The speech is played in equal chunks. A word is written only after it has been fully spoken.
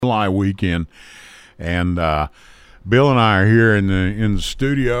July weekend, and Bill and I are here in the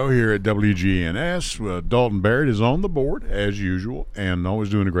studio here at WGNS. Dalton Barrett is on the board as usual, and always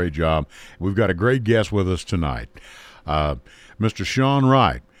doing a great job. We've got a great guest with us tonight, Mr. Sean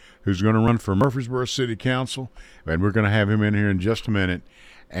Wright, who's going to run for Murfreesboro City Council, and we're going to have him in here in just a minute.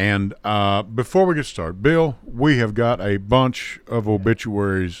 And before we get started, Bill, we have got a bunch of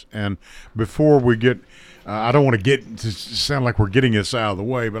obituaries, and before we get I don't want to get to sound like we're getting this out of the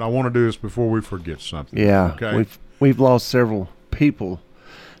way, but I want to do this before we forget something. Yeah, okay? We've lost several people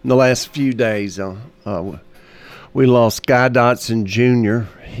in the last few days. We lost Guy Dotson Jr.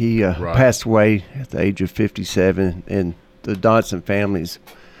 He passed away at the age of 57, and the Dotson family is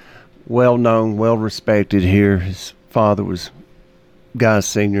well known, well respected here. His father was Guy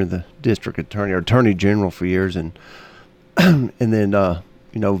Sr., the district attorney general for years, and then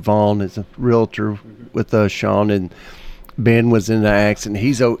Vaughn is a realtor with Sean, and Ben was in the accident.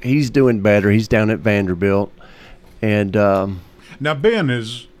 He's doing better. He's down at Vanderbilt, and now Ben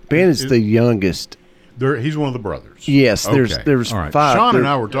is the youngest. He's one of the brothers. Yes, okay. there's right. five. Sean and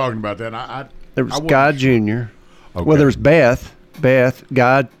I were talking about that. There was Guy Jr. Okay. Well, there was Beth,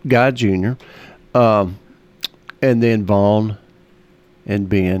 Guy Jr., and then Vaughn, and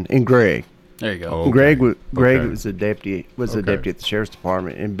Ben, and Greg. There you go. Okay. Greg was a deputy at the sheriff's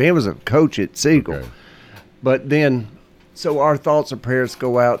department, and Ben was a coach at Siegel. Okay. But then, so our thoughts and prayers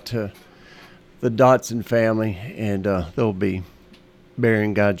go out to the Dotson family, and they'll be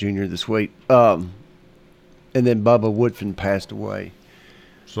burying Guy Jr. this week. And then Bubba Woodfin passed away.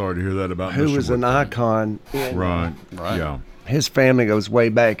 Sorry to hear that about who Mr. was an icon. Right. Yeah. His family goes way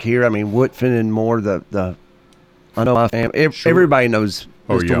back here. I mean, Woodfin and more. I know my family. Sure. Everybody knows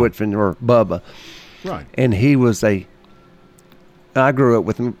Mr. Woodfin or Bubba. Right. And he was I grew up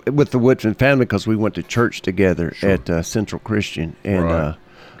with the Woodfin family because we went to church together at Central Christian. And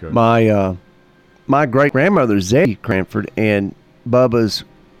my great grandmother Zeddy Cranford and Bubba's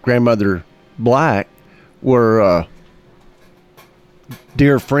grandmother Black were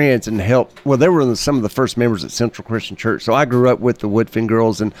dear friends and helped. Well, they were some of the first members at Central Christian Church. So I grew up with the Woodfin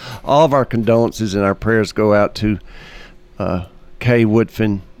girls, and all of our condolences and our prayers go out to Kay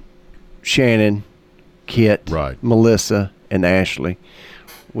Woodfin, Shannon, Kit, Melissa, and Ashley.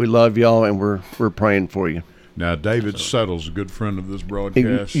 We love y'all, and we're praying for you. Now, David Settle's a good friend of this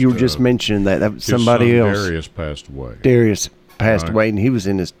broadcast. You were just mentioning that was somebody else. Darius passed away. Darius passed away, and he was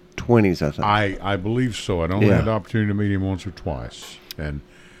in his 20s, I think. I believe so. I'd only had the opportunity to meet him once or twice. And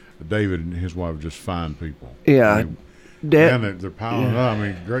David and his wife are just fine people. Yeah. They're piling up. I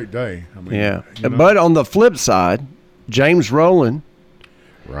mean, great day. But on the flip side, James Rowland,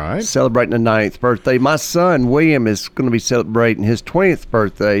 celebrating the 90th birthday. My son, William, is going to be celebrating his 20th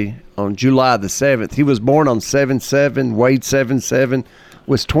birthday on July the 7th. He was born on 7/7, weighed 7'7",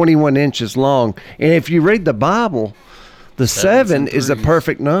 was 21 inches long. And if you read the Bible, the 7 is a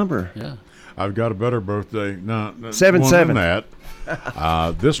perfect number. Yeah. I've got a better birthday. No, 7/7. That.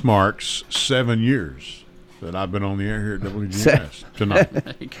 This marks 7 years that I've been on the air here at WGNS tonight.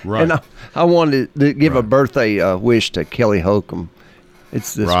 Right. And I wanted to give a birthday wish to Kelly Holcomb.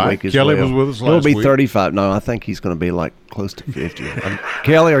 It's this week as Kelly well. was with us last week. He'll be 35. No, I think he's going to be like close to 50.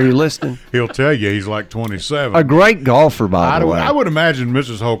 Kelly, are you listening? He'll tell you he's like 27. A great golfer, by the way. I would imagine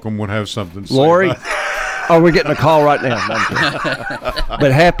Mrs. Holcomb would have something to say. Lori? Oh, we're getting a call right now.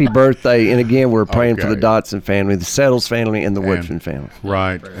 But happy birthday. And again, we're praying for the Dotson family, the Settles family, and the Woodfin family.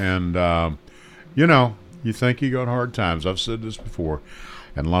 Right. And, you think you got hard times. I've said this before.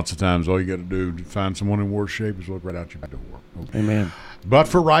 And lots of times all you got to do to find someone in worse shape is look right out your door. Okay. Amen. But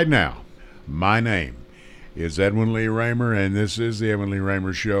for right now, my name is Edwin Lee Raymer, and this is the Edwin Lee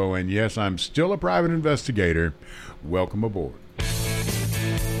Raymer Show. And yes, I'm still a private investigator. Welcome aboard.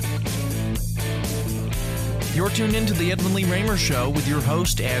 You're tuned into the Edwin Lee Raymer Show with your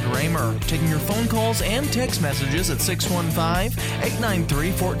host, Ed Raymer, taking your phone calls and text messages at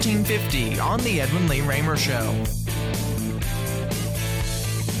 615-893-1450 on the Edwin Lee Raymer Show.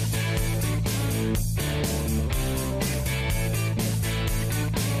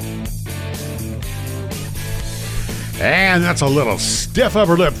 And that's a little stiff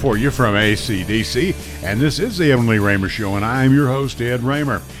upper lip for you from AC/DC. And this is the Edwin Lee Raymer Show, and I am your host, Ed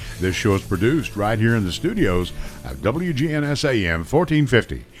Raymer. This show is produced right here in the studios of WGNS AM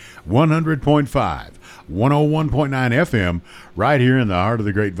 1450, 100.5, 101.9 FM, right here in the heart of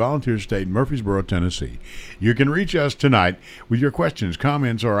the great volunteer state, Murfreesboro, Tennessee. You can reach us tonight with your questions,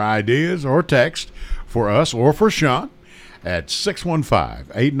 comments, or ideas, or text for us or for Sean at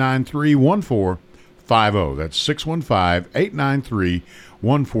 615-893-1450. That's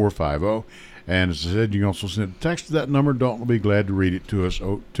 615-893-1450. And as I said, you can also send a text to that number. Dalton will be glad to read it to us,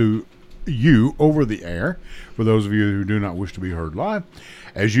 to you over the air, for those of you who do not wish to be heard live.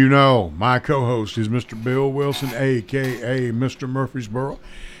 As you know, my co-host is Mr. Bill Wilson, a.k.a. Mr. Murfreesboro.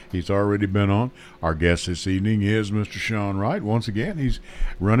 He's already been on. Our guest this evening is Mr. Sean Wright. Once again, he's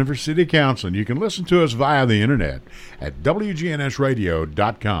running for city council. And you can listen to us via the internet at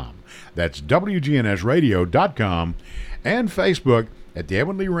WGNSradio.com. That's WGNSradio.com, and Facebook at the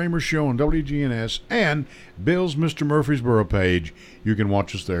Edwin Lee Raymer Show on WGNS, and Bill's Mr. Murfreesboro page. You can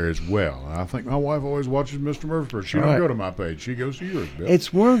watch us there as well. I think my wife always watches Mr. Murfreesboro. She don't go to my page. She goes to yours, Bill.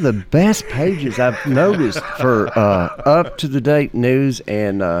 It's one of the best pages I've noticed for up-to-the-date news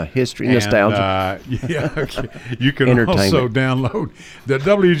and history, nostalgia. Okay. You can also download the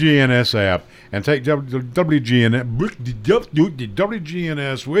WGNS app and take WGNS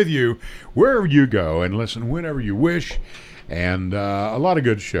with you wherever you go and listen whenever you wish. And a lot of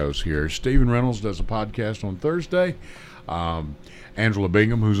good shows here. Stephen Reynolds does a podcast on Thursday. Angela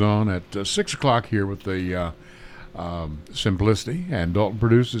Bingham, who's on at 6 o'clock here with the Simplicity. And Dalton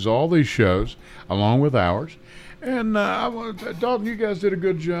produces all these shows along with ours. And Dalton, you guys did a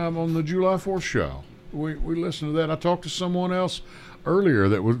good job on the July 4th show. We listened to that. I talked to someone else earlier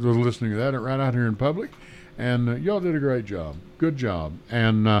that was listening to that right out here in public. And y'all did a great job. Good job.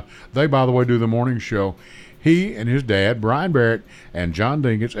 And they, by the way, do the morning show. He and his dad, Brian Barrett, and John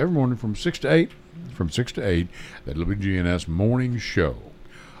Dinkins, every morning from 6 to 8, that WGNS morning show.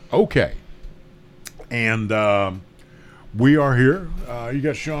 Okay. And we are here. You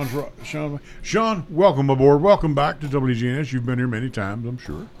got Sean, welcome aboard. Welcome back to WGNS. You've been here many times, I'm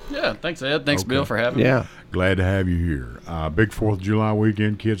sure. Yeah, thanks, Ed. Thanks, Bill, for having me. Yeah. Glad to have you here. Big 4th of July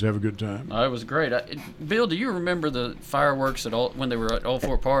weekend. Kids have a good time. It was great. Bill, do you remember the fireworks when they were at Old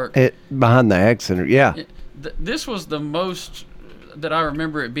Fort Park? Behind the Ag Center, yeah. This was the most that I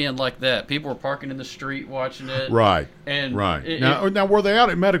remember it being like that. People were parking in the street watching it. Right. And right. Now, were they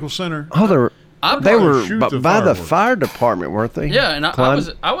out at Medical Center? Oh, they were by the fireworks. Fire department, weren't they? Yeah, and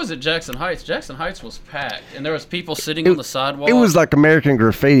I was at Jackson Heights. Jackson Heights was packed, and there was people sitting on the sidewalk. It was like American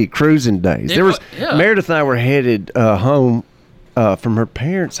Graffiti cruising days. Meredith and I were headed home from her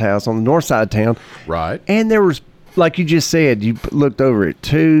parents' house on the north side of town. Right. And there was, like you just said, you looked over at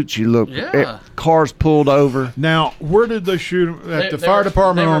Toots, you looked at cars pulled over. Now, where did they shoot them? At the fire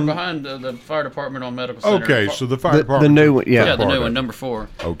department? They were behind the fire department on Medical Center. Okay, so the fire department. The new one, yeah. Yeah, the new one, number 4.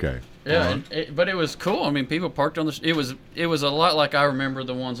 Okay. Yeah, but it was cool. I mean, people parked on the. It was a lot like I remember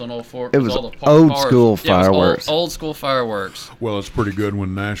the ones on Old Fort. It was old school fireworks. Old school fireworks. Well, it's pretty good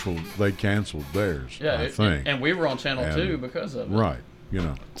when Nashville they canceled theirs. Yeah, I think. And we were on Channel 2 because of it. Right. You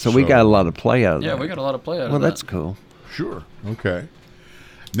know. So we got a lot of play out of that. Yeah, we got a lot of play out of that. Well, that's cool. Sure. Okay.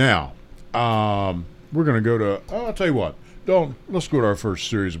 Now, we're going to go to. I'll tell you what. Let's go to our first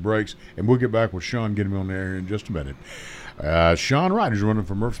series of breaks, and we'll get back with Sean, get him on the air in just a minute. Sean Wright is running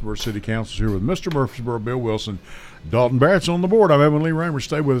for Murfreesboro City Council here with Mr. Murfreesboro, Bill Wilson. Dalton Barrett's on the board. I'm Edwin Lee Raymer.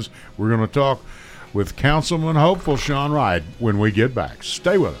 Stay with us. We're going to talk with Councilman hopeful Sean Wright when we get back.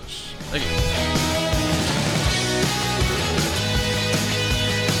 Stay with us. Thank you.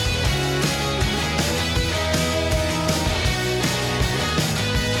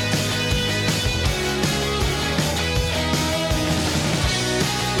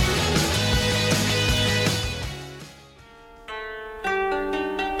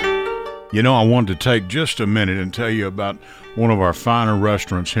 You know, I wanted to take just a minute and tell you about one of our finer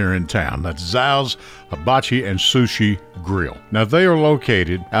restaurants here in town. That's Zal's Hibachi and Sushi Grill. Now, they are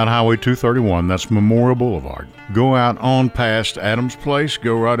located out Highway 231. That's Memorial Boulevard. Go out on past Adams Place,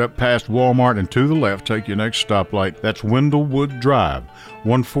 go right up past Walmart, and to the left, take your next stoplight. That's Windlewood Drive.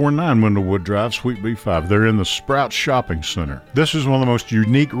 149 Windlewood Drive, Suite B5. They're in the Sprouts Shopping Center. This is one of the most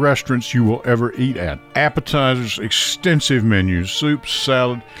unique restaurants you will ever eat at. Appetizers, extensive menus, soups,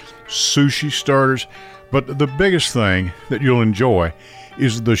 salad, sushi starters, but the biggest thing that you'll enjoy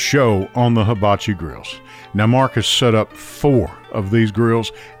is the show on the hibachi grills. Now, Mark has set up 4 of these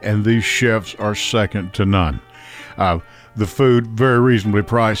grills, and these chefs are second to none. The food, very reasonably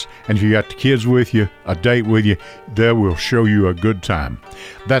priced, and if you got the kids with you, a date with you, they will show you a good time.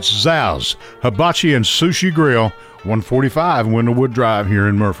 That's Zal's Hibachi and Sushi Grill, 145 Windlewood Drive here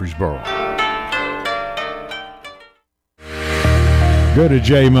in Murfreesboro. Go to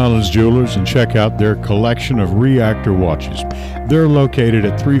J. Mullins Jewelers and check out their collection of reactor watches. They're located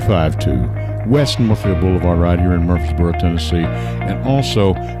at 352 West Northfield Boulevard right here in Murfreesboro, Tennessee, and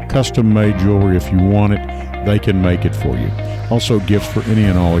also custom-made jewelry. If you want it, they can make it for you. Also gifts for any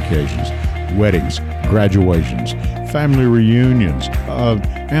and all occasions, weddings, graduations, family reunions,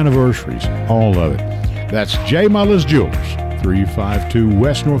 anniversaries, all of it. That's J. Mullins Jewelers, 352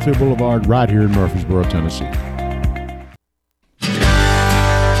 West Northfield Boulevard, right here in Murfreesboro, Tennessee.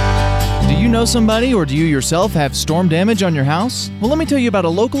 Do you know somebody, or do you yourself have storm damage on your house? Well, let me tell you about a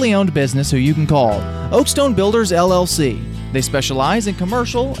locally owned business who you can call, Oakstone Builders, LLC. They specialize in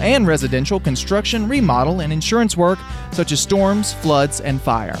commercial and residential construction, remodel, and insurance work such as storms, floods, and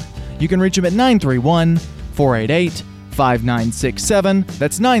fire. You can reach them at 931-488-5967.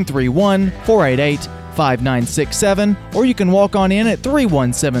 That's 931-488-5967. Or you can walk on in at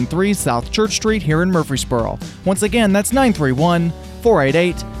 3173 South Church Street here in Murfreesboro. Once again, that's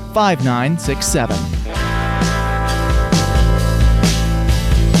 931-488-5967.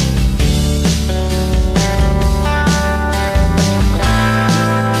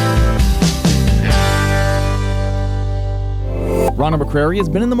 Rhonda McCrary has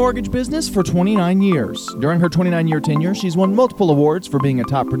been in the mortgage business for 29 years. During her 29-year tenure, she's won multiple awards for being a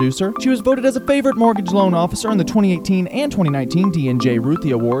top producer. She was voted as a favorite mortgage loan officer in the 2018 and 2019 D&J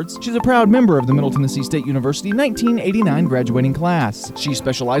Ruthie Awards. She's a proud member of the Middle Tennessee State University 1989 graduating class. She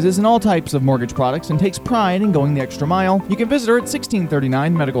specializes in all types of mortgage products and takes pride in going the extra mile. You can visit her at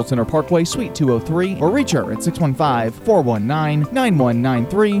 1639 Medical Center Parkway, Suite 203, or reach her at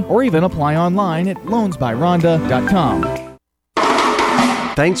 615-419-9193, or even apply online at loansbyrhonda.com.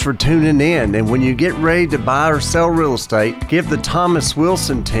 Thanks for tuning in, and when you get ready to buy or sell real estate, give the Thomas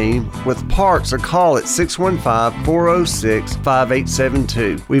Wilson team with Parks a call at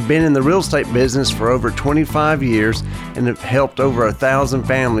 615-406-5872. We've been in the real estate business for over 25 years and have helped over 1,000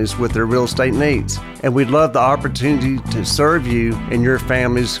 families with their real estate needs. And we'd love the opportunity to serve you and your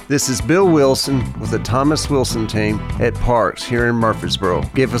families. This is Bill Wilson with the Thomas Wilson team at Parks here in Murfreesboro.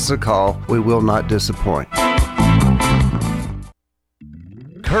 Give us a call. We will not disappoint.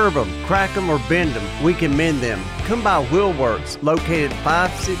 Curb them, crack them, or bend them, we can mend them. Come by Wheelworks, located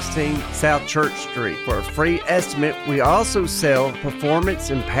 516 South Church Street. For a free estimate, we also sell performance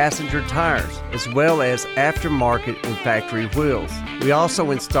and passenger tires, as well as aftermarket and factory wheels. We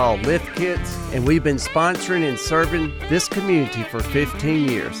also install lift kits, and we've been sponsoring and serving this community for 15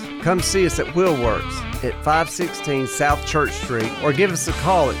 years. Come see us at Wheelworks at 516 South Church Street, or give us a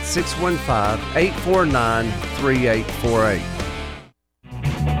call at 615-849-3848.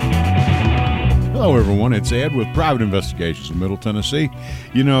 Hello, everyone. It's Ed with Private Investigations in Middle Tennessee.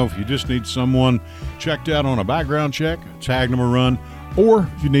 You know, if you just need someone checked out on a background check, tag them a run, or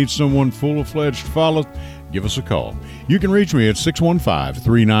if you need someone full-fledged followed, give us a call. You can reach me at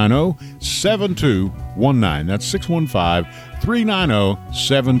 615-390-7219. That's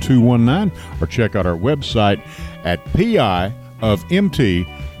 615-390-7219. Or check out our website at piofmt.com.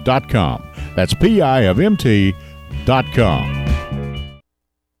 That's piofmt.com.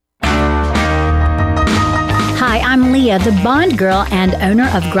 Hi, I'm Leah, the bond girl and owner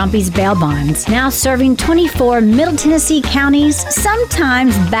of Grumpy's Bail Bonds. Now serving 24 Middle Tennessee counties,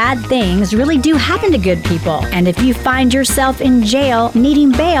 sometimes bad things really do happen to good people. And if you find yourself in jail needing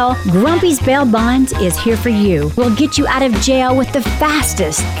bail, Grumpy's Bail Bonds is here for you. We'll get you out of jail with the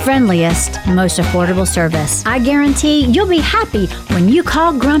fastest, friendliest, most affordable service. I guarantee you'll be happy when you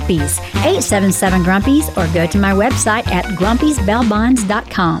call Grumpy's, 877-GRUMPY's, or go to my website at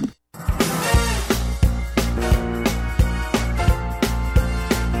grumpysbailbonds.com.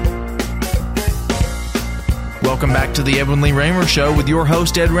 Welcome back to the Edwin Lee Raymer Show with your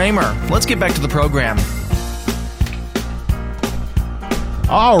host, Ed Raymer. Let's get back to the program.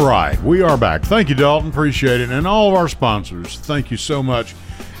 All right, we are back. Thank you, Dalton. Appreciate it. And all of our sponsors, thank you so much.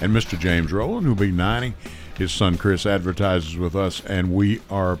 And Mr. James Rowland, who'll be 90. His son, Chris, advertises with us, and we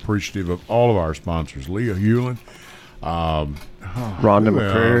are appreciative of all of our sponsors. Leah Hewlin, Rhonda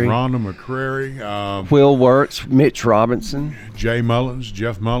McCrary, Wheelworks, Mitch Robinson, Jay Mullins,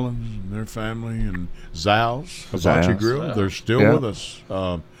 Jeff Mullins, and their family, and Zal's Hibachi Grill. They're still with us,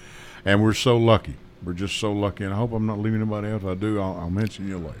 and we're so lucky. We're just so lucky, and I hope I'm not leaving anybody else. If I do, I'll mention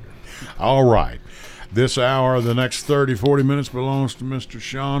you later. All right. This hour, the next 30, 40 minutes belongs to Mr.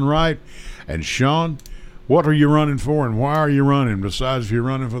 Sean Wright. And Sean, what are you running for, and why are you running, besides if you're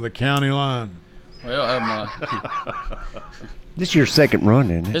running for the county line? Well, this is your second run,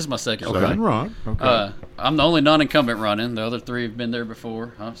 isn't it? This is my second run. Okay. I'm the only non-incumbent running. The other three have been there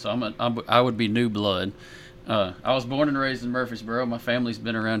before, so I would be new blood. I was born and raised in Murfreesboro. My family's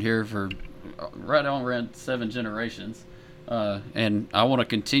been around here for around 7 generations, and I want to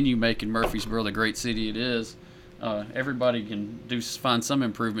continue making Murfreesboro the great city it is. Everybody can find some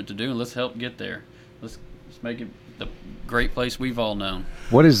improvement to do, and let's help get there. Let's make it the great place we've all known.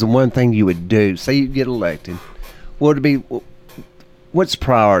 What is the one thing you would do? Say you get elected. What would it be? What's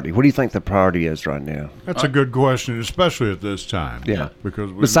priority? What do you think the priority is right now? That's a good question, especially at this time. Yeah.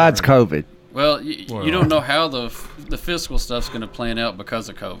 Because besides COVID. Well, you don't know how the fiscal stuff's going to plan out because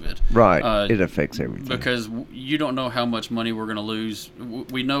of COVID. Right. It affects everything. Because you don't know how much money we're going to lose.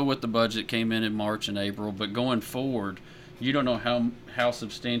 We know what the budget came in March and April, but going forward, you don't know how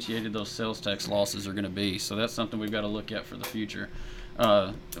substantiated those sales tax losses are going to be. So that's something we've got to look at for the future.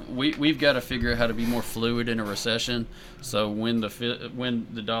 We've got to figure out how to be more fluid in a recession. So when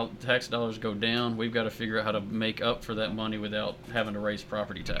the tax dollars go down, we've got to figure out how to make up for that money without having to raise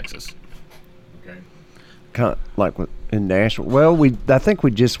property taxes. Okay. Kind of like in Nashville. Well, I think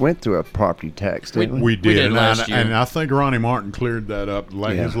we just went through a property tax, didn't we? We did last year. And I think Ronnie Martin cleared that up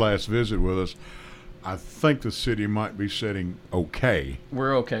his last visit with us. I think the city might be sitting okay.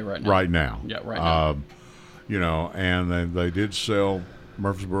 We're okay right now. Right now. Yeah, right now. You know, and they did sell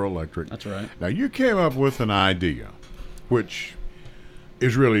Murfreesboro Electric. That's right. Now, you came up with an idea, which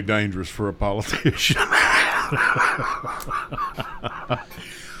is really dangerous for a politician.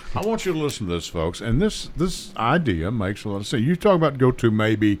 I want you to listen to this, folks. And this idea makes a lot of sense. You talk about go to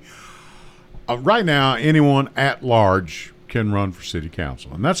maybe right now, anyone at large can run for city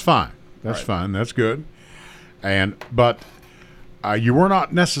council, and that's fine. That's fine. That's good. But you were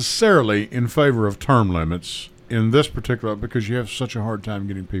not necessarily in favor of term limits in this particular because you have such a hard time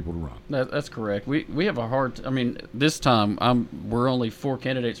getting people to run. That's correct. We have a hard. I mean, this time we're only 4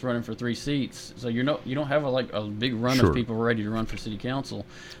 candidates running for 3 seats, so you don't have a big run of people ready to run for city council.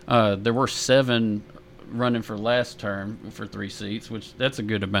 There were 7 running for last term for 3 seats, which that's a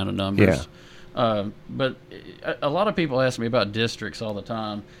good amount of numbers. Yeah. But a lot of people ask me about districts all the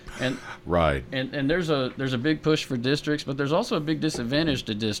time, and right. And there's a big push for districts, but there's also a big disadvantage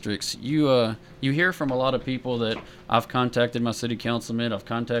to districts. You hear from a lot of people that I've contacted my city councilman, I've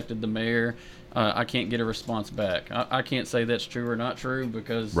contacted the mayor, I can't get a response back. I can't say that's true or not true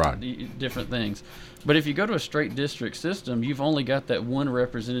because different things. But if you go to a straight district system, you've only got that one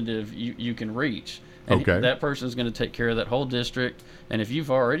representative you can reach. And that person is going to take care of that whole district. And if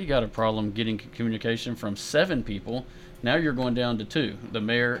you've already got a problem getting communication from 7 people, now you're going down to 2, the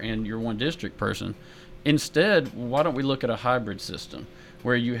mayor and your 1 district person. Instead, why don't we look at a hybrid system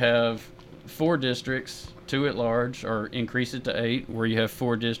where you have 4 districts, 2 at large, or increase it to 8, where you have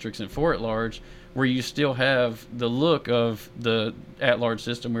 4 districts and 4 at large, where you still have the look of the at large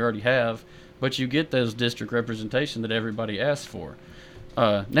system we already have, but you get those district representation that everybody asks for.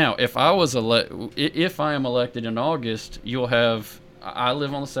 Now, if I am elected in August, you'll have. I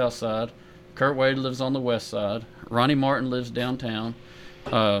live on the south side. Kurt Wade lives on the west side. Ronnie Martin lives downtown.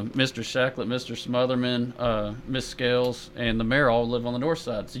 Mr. Shacklet, Mr. Smotherman, Miss Scales, and the mayor all live on the north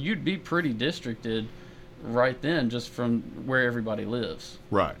side. So you'd be pretty districted right then, just from where everybody lives.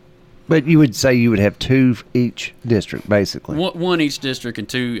 Right. But you would say you would have 2 each district, basically. One each district and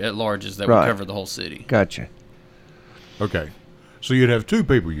 2 at larges that would cover the whole city. Gotcha. Okay. So you'd have 2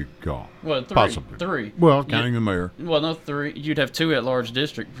 people you could call. Well, 3. Possibly. 3. Well, counting the mayor. Well, no, 3. You'd have 2 at-large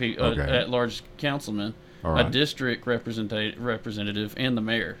district, at-large councilmen, a district representative, and the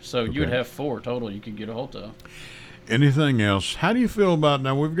mayor. So you would have 4 total you could get a hold of. Anything else? How do you feel about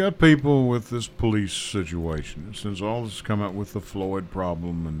now? We've got people with this police situation. Since all this has come out with the Floyd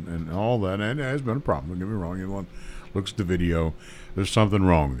problem and all that, and it has been a problem. Don't get me wrong. Anyone looks at the video, there's something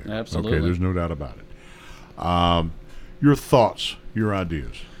wrong there. Absolutely. Okay, there's no doubt about it. Your thoughts, your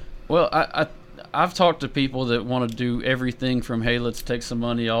ideas. Well, I've talked to people that want to do everything from, hey, let's take some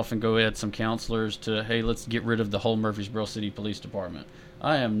money off and go add some counselors, to, hey, let's get rid of the whole Murfreesboro City Police Department.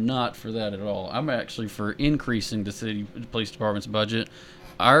 I am not for that at all. I'm actually for increasing the city police department's budget.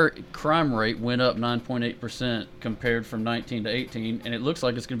 Our crime rate went up 9.8% compared from 19 to 18, and it looks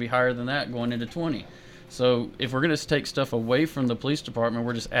like it's going to be higher than that going into 20. So if we're going to take stuff away from the police department,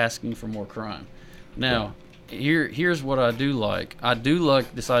 we're just asking for more crime. Now, here's what I do like. I do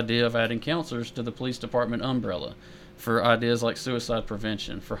like this idea of adding counselors to the police department umbrella for ideas like suicide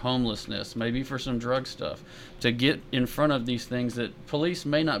prevention, for homelessness, maybe for some drug stuff, to get in front of these things that police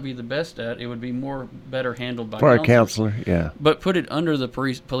may not be the best at. It would be better handled by a counselor, yeah. But put it under the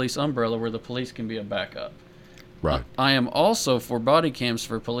police umbrella where the police can be a backup. Right. I am also for body cams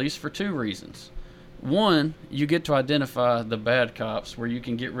for police for 2 reasons. 1, you get to identify the bad cops where you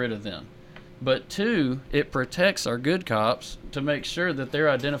can get rid of them. But 2, it protects our good cops to make sure that they're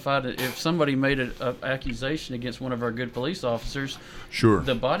identified. If somebody made an accusation against one of our good police officers,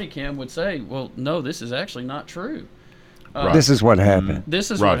 the body cam would say, well, no, this is actually not true. This is what happened. This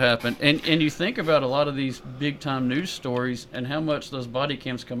is what happened. And you think about a lot of these big-time news stories and how much those body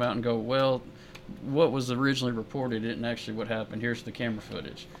cams come out and go, well, what was originally reported isn't actually what happened. Here's the camera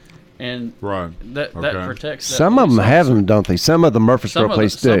footage. And Right. that protects that Some of them police have officer. them, don't they? Some of the Murfreesboro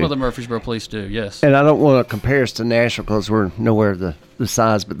police do. Some of the Murfreesboro police do, yes. And I don't want to compare us to Nashville because we're nowhere the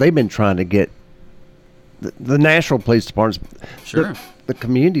size, but they've been trying to get the Nashville police departments. Sure. The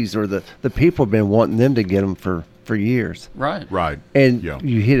communities or the people have been wanting them to get them for years. Right. Right. And Yeah.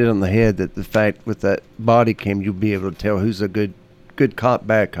 you hit it on the head that the fact with that body cam, you'll be able to tell who's a good cop,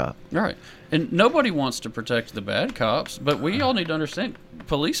 bad cop. Right. And nobody wants to protect the bad cops, but we all need to understand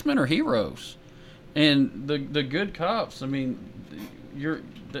policemen are heroes. And the good cops, I mean,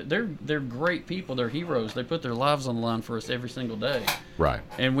 they're great people. They're heroes. They put their lives on the line for us every single day. Right.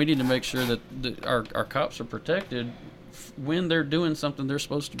 And we need to make sure that our cops are protected when they're doing something they're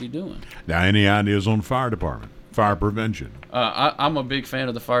supposed to be doing. Now, any ideas on fire department, fire prevention? I'm a big fan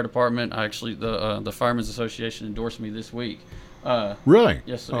of the fire department. Actually, the Firemen's Association endorsed me this week. Really?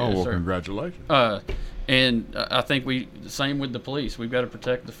 Yes, sir. Oh, Yes, well, sir. congratulations. And I think same with the police. We've got to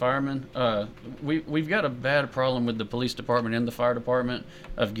protect the firemen. We've got a bad problem with the police department and the fire department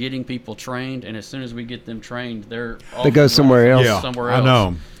of getting people trained. And as soon as we get them trained, They go somewhere else. Yeah, somewhere else. I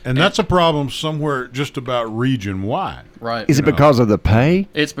know. And that's a problem somewhere just about region-wide. Right. Is it because of the pay?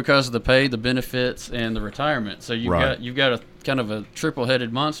 It's because of the pay, the benefits, and the retirement. So you've got a kind of a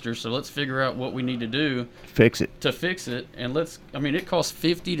triple-headed monster. So let's figure out what we need to do Fix it. to fix it. And it costs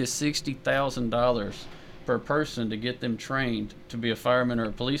 $50,000 to $60,000 per person to get them trained to be a fireman or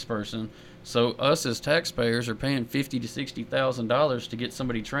a police person. So us as taxpayers are paying $50,000 to $60,000 to get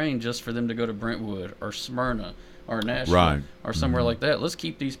somebody trained just for them to go to Brentwood or Smyrna or Nashville Right. or somewhere like that. Let's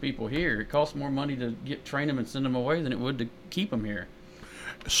keep these people here. It costs more money to train them and send them away than it would to keep them here.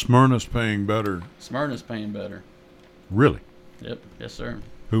 Smyrna's paying better. Smyrna's paying better. Really? Yep. Yes, sir.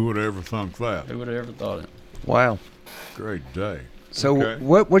 Who would have ever thunk that? Who would have ever thought it? Wow. Great day. So Okay.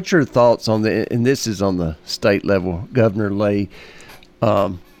 what's your thoughts on and this is on the state level, Governor Lee,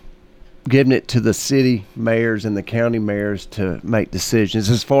 giving it to the city mayors and the county mayors to make decisions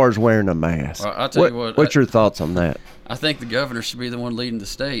as far as wearing a mask? Well, I'll tell you what. What's your thoughts on that? I think the governor should be the one leading the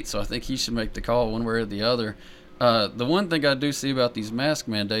state, so I think he should make the call one way or the other. The one thing I do see about these mask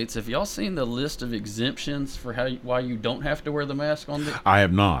mandates, have y'all seen the list of exemptions for why you don't have to wear the mask on the... I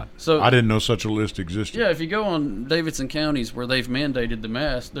have not. So- I didn't know such a list existed. Yeah, if you go on Davidson counties where they've mandated the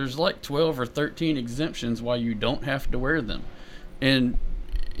mask, there's like 12 or 13 exemptions why you don't have to wear them. And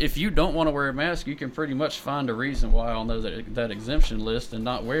if you don't want to wear a mask, you can pretty much find a reason why on that exemption list and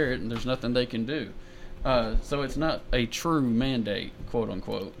not wear it, and there's nothing they can do. So it's not a true mandate, quote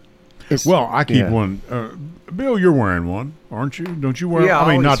unquote. Well, I keep one. Bill, you're wearing one, aren't you? Don't you wear? Yeah, I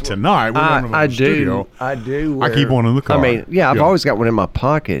mean, always not tonight. We're wearing them in I the do. studio. I do. I keep one in the car. I mean, yeah, I've always got one in my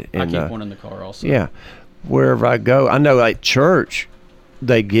pocket. And, I keep one in the car also. Yeah, wherever I go, I know at church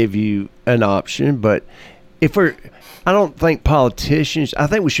they give you an option, but I don't think politicians. I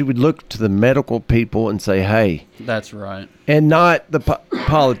think we should look to the medical people and say, hey, That's right. and not the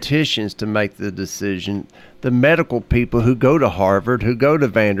politicians to make the decision. The medical people who go to Harvard, who go to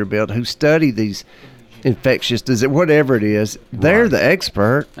Vanderbilt, who study these infectious disease, whatever it is, they're the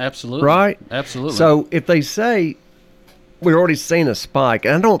expert. Absolutely. Right? Absolutely. So if they say we've already seen a spike,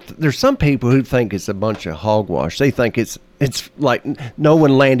 and there's some people who think it's a bunch of hogwash. They think it's like no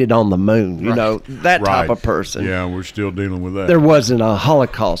one landed on the moon, you know, that type of person. Yeah, we're still dealing with that. There wasn't a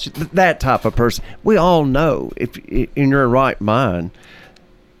Holocaust, that type of person. We all know, if in your right mind,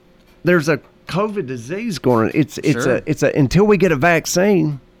 there's a COVID disease going on. It's until we get a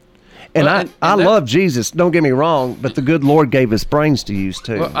vaccine. And I love Jesus. Don't get me wrong, but the good Lord gave us brains to use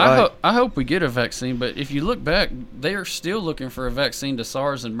too. Well, right? I hope we get a vaccine, but if you look back, they are still looking for a vaccine to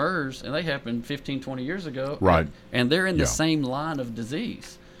SARS and MERS, and they happened 15, 20 years ago. Right. And they're in the same line of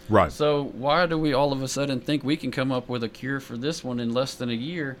disease. Right. So why do we all of a sudden think we can come up with a cure for this one in less than a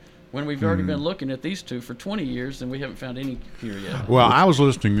year when we've already been looking at these two for 20 years and we haven't found any cure yet? Well, I was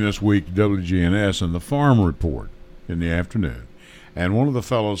listening this week to WGNS and the Farm Report in the afternoon, and one of the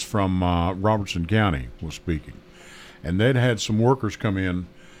fellows from Robertson County was speaking, and they'd had some workers come in,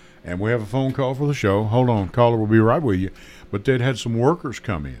 and we have a phone call for the show. Hold on, caller, we'll be right with you. But they'd had some workers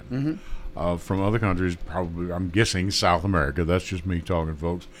come in from other countries, probably, I'm guessing, South America. That's just me talking,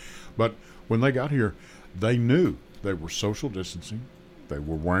 folks. But when they got here, they knew they were social distancing. They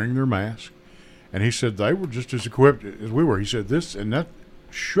were wearing their mask. And he said they were just as equipped as we were. He said this, and that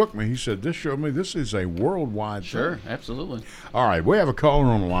shook me. He said this showed me this is a worldwide Sure, thing. absolutely. All right, we have a caller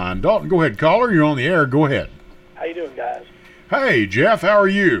on the line. Dalton, go ahead, caller. You're on the air. Go ahead. How you doing, guys? Hey, Jeff, how are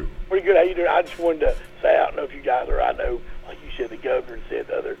you? Pretty good. How you doing? I just wanted to say, I don't know if you guys are, I know, like you said, the governor said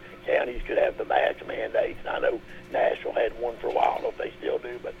the other counties could have the mask mandates, and I know Nashville had one for a while. I don't know if they still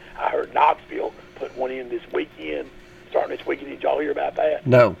do, but I heard Knoxville put one in this weekend. starting this weekend. Did y'all hear about that?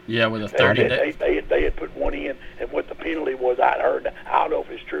 No. Yeah, with a 30 day. They had put one in, and what the penalty was, I heard. I don't know if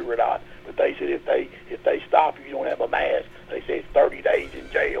it's true or not, but they said if they stop you don't have a mask, they say it's 30 days in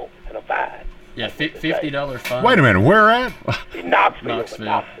jail and a fine. Yeah, $50 fine. Wait a minute, where at? In Knoxville.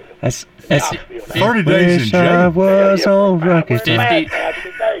 That's 30 days in wish I jail. was on record.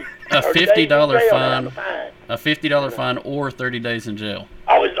 A $50 fine. A $50 fine or 30 days in jail.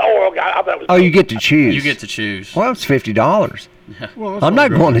 I thought it was. Oh, you get to choose. You get to choose. Well, it's $50. Well, I'm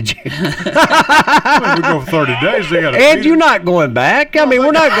not going to jail. We go for 30 days. They got. And you're not going back. I mean,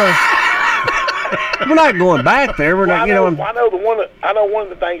 we're not going. We're not going back there. We're not. I know one of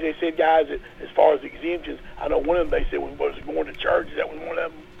the things they said, guys. That as far as exemptions, I know one of them they said was going to church. That was one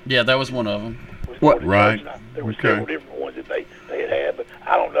of them. Yeah, that was one of them. What? Right. There were several different ones that they had, but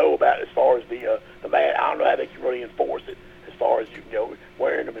I don't know about as far as the mask. I don't know how they can really enforce it as far as you know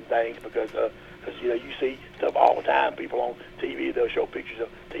wearing them and things because you see stuff all the time. People on TV, they'll show pictures of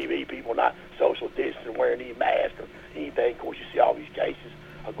TV people not social distancing, wearing any mask or anything. Of course, you see all these cases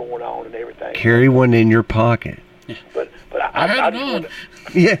are going on and everything. Carry one in your pocket. But I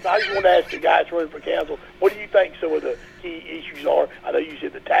just want to ask the guys running for council, what do you think some of the key issues are? I know you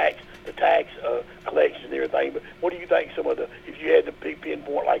said the tax collection and everything, but what do you think some of the, if you had to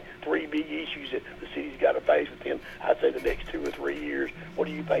pinpoint like 3 big issues that the city's got to face within, I'd say the next 2 or 3 years, what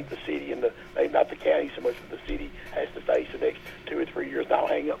do you think the city and maybe not the county so much, but the city has to face the next 2 or 3 years? And I'll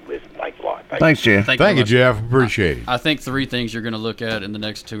hang up and listen. Thanks a lot. Thanks, Jeff. Thank you, Jeff. Appreciate it. I think 3 things you're going to look at in the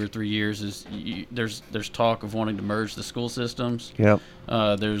next 2 or 3 years is there's talk of wanting to merge the school systems. Yep.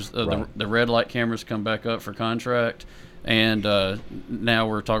 There's the red light cameras come back up for contract. And now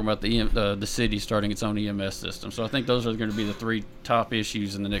we're talking about the city starting its own EMS system. So I think those are going to be the 3 top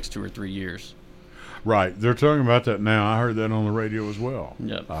issues in the next 2 or 3 years. Right. They're talking about that now. I heard that on the radio as well.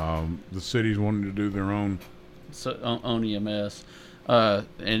 Yep. The city's wanting to do their own. On EMS.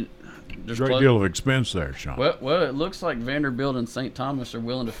 And there's a great deal of expense there, Sean. Well, it looks like Vanderbilt and St. Thomas are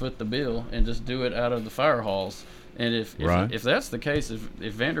willing to foot the bill and just do it out of the fire halls. And if that's the case, if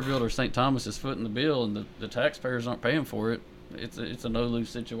Vanderbilt or St. Thomas is footing the bill and the taxpayers aren't paying for it, it's a no-lose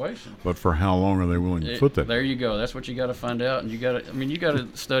situation. But for how long are they willing to foot that? There you go. That's what you got to find out, and you got to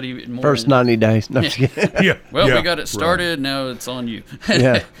study it more. First 90 days. No, yeah. Well, we got it started. Right. Now it's on you.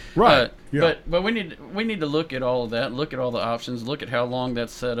 Yeah. Right. Yeah. But we need to look at all of that. Look at all the options. Look at how long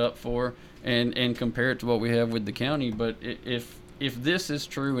that's set up for, and compare it to what we have with the county. But if this is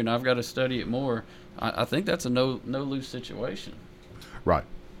true, and I've got to study it more, I think that's a no-lose situation. Right.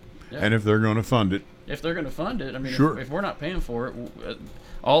 Yeah. And if they're going to fund it. If they're going to fund it, I mean, sure. if we're not paying for it,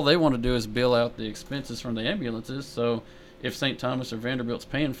 all they want to do is bill out the expenses from the ambulances. So if St. Thomas or Vanderbilt's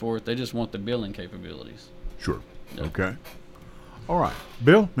paying for it, they just want the billing capabilities. Sure. Yeah. Okay. All right.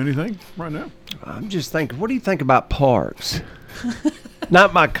 Bill, anything right now? I'm just thinking, what do you think about parks?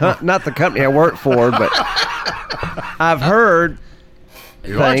 not the company I work for, but I've heard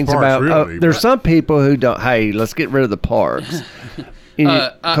things about really, there's some people who don't, hey, let's get rid of the parks.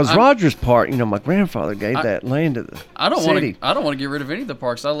 Because Rogers Park, my grandfather gave that land to the city. I don't want to get rid of any of the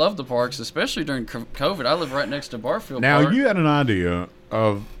parks. I love the parks, especially during COVID. I live right next to Barfield Now, Park. you had an idea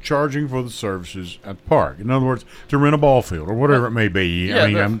of charging for the services at the park. In other words, to rent a ball field or whatever it may be.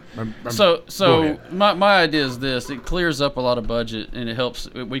 Yeah, So my idea is this. It clears up a lot of budget, and it helps.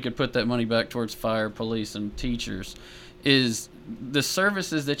 We could put that money back towards fire, police, and teachers. Is the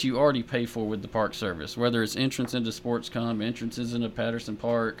services that you already pay for with the park service, whether it's entrance into SportsCom, entrances into Patterson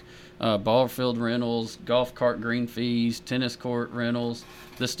Park, ball field rentals, golf cart green fees, tennis court rentals,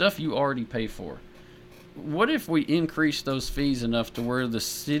 the stuff you already pay for. What if we increased those fees enough to where the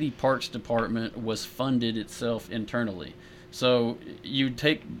city parks department was funded itself internally? So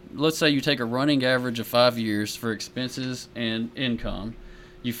let's say you take a running average of 5 years for expenses and income.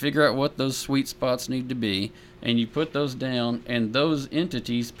 You figure out what those sweet spots need to be, and you put those down, and those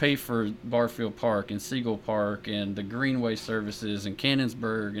entities pay for Barfield Park and Siegel Park and the Greenway services and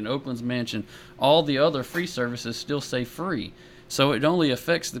Cannonsburg and Oakland's Mansion. All the other free services still stay free. So it only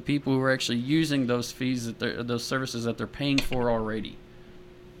affects the people who are actually using those fees, those services that they're paying for already.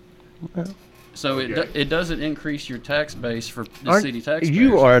 Okay. So it doesn't increase your tax base for the city taxpayers.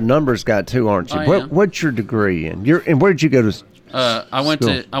 You are a numbers guy too, aren't you? I am. What's your degree in? And where did you go to? I went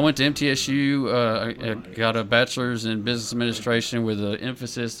to MTSU. I got a bachelor's in business administration with an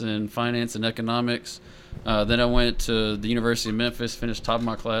emphasis in finance and economics. Then I went to the University of Memphis, finished top of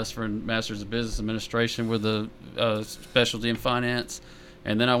my class for a master's of business administration with a specialty in finance.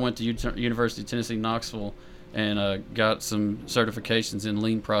 And then I went to University of Tennessee, Knoxville, and got some certifications in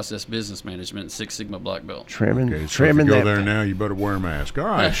lean process business management and Six Sigma black belt. Trimming if you go that. there now, you better wear a mask. All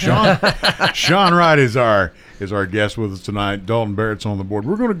right, Sean Wright is our guest with us tonight. Dalton Barrett's on the board.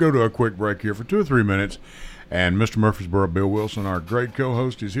 We're going to go to a quick break here for 2 or 3 minutes, and Mr. Murfreesboro, Bill Wilson, our great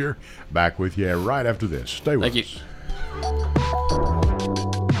co-host, is here. Back with you right after this. Stay with us. Thank you.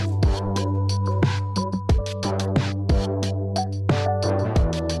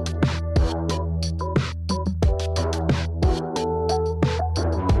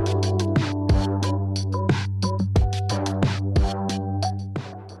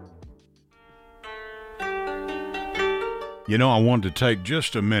 You know, I wanted to take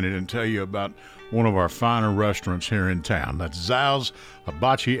just a minute and tell you about one of our finer restaurants here in town. That's Zal's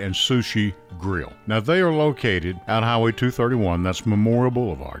Hibachi and Sushi Grill. Now, they are located out Highway 231. That's Memorial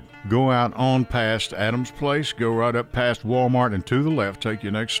Boulevard. Go out on past Adams Place, go right up past Walmart, and to the left, take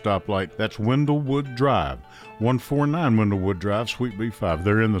your next stoplight. That's Windlewood Drive. 149 Windlewood Drive, Suite B5.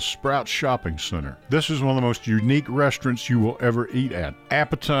 They're in the Sprouts Shopping Center. This is one of the most unique restaurants you will ever eat at.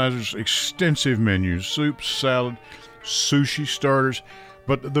 Appetizers, extensive menus, soup, salad, sushi starters,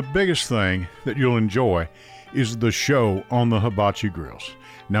 but the biggest thing that you'll enjoy is the show on the hibachi grills.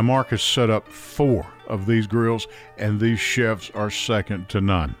 Now, Mark has set up 4 of these grills, and these chefs are second to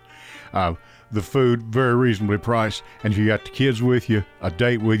none. The food, very reasonably priced, and if you got the kids with you, a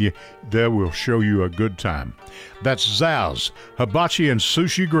date with you, they will show you a good time. That's Zal's Hibachi and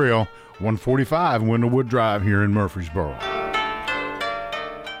Sushi Grill, 145 Windlewood Drive here in Murfreesboro.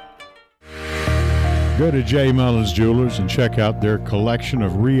 Go to J. Mullins Jewelers and check out their collection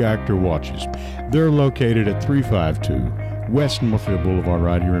of reactor watches. They're located at 352 West Northfield Boulevard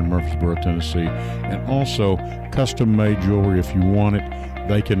right here in Murfreesboro, Tennessee. And also custom-made jewelry. If you want it,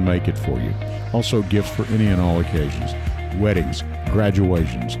 they can make it for you. Also gifts for any and all occasions. Weddings,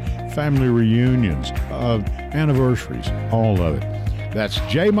 graduations, family reunions, anniversaries, all of it. That's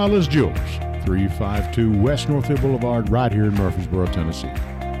J. Mullins Jewelers, 352 West Northfield Boulevard right here in Murfreesboro, Tennessee.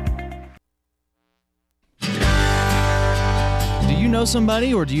 Do you know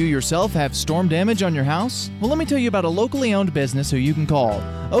somebody, or do you yourself have storm damage on your house? Well, let me tell you about a locally owned business who you can call.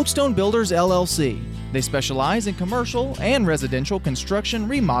 Oakstone Builders, LLC. They specialize in commercial and residential construction,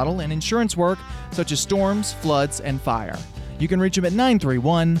 remodel, and insurance work such as storms, floods, and fire. You can reach them at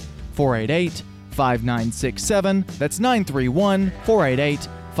 931-488-5967. That's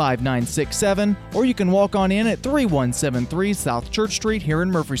 931-488-5967. Or you can walk on in at 3173 South Church Street here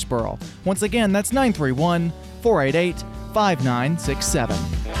in Murfreesboro. Once again, that's 931-488-5967.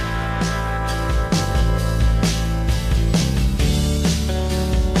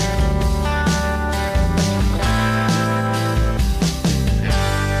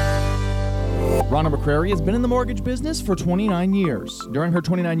 Rhonda McCrary has been in the mortgage business for 29 years. During her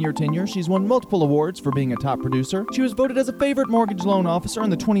 29-year tenure, she's won multiple awards for being a top producer. She was voted as a favorite mortgage loan officer in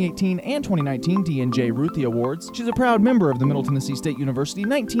the 2018 and 2019 D&J Ruthie Awards. She's a proud member of the Middle Tennessee State University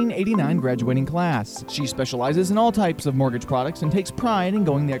 1989 graduating class. She specializes in all types of mortgage products and takes pride in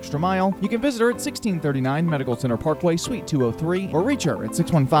going the extra mile. You can visit her at 1639 Medical Center Parkway, Suite 203, or reach her at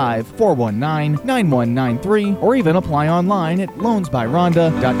 615-419-9193, or even apply online at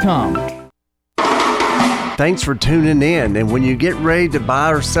loansbyrhonda.com. Thanks for tuning in, and when you get ready to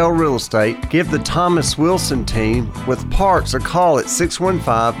buy or sell real estate, give the Thomas Wilson team with Parks a call at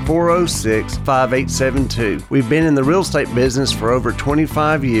 615-406-5872. We've been in the real estate business for over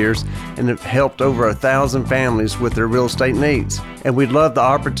 25 years and have helped over 1,000 families with their real estate needs. And we'd love the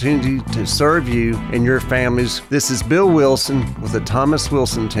opportunity to serve you and your families. This is Bill Wilson with the Thomas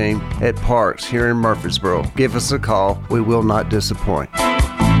Wilson team at Parks here in Murfreesboro. Give us a call. We will not disappoint.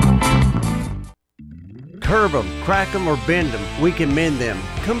 Curb them, crack them, or bend them, we can mend them.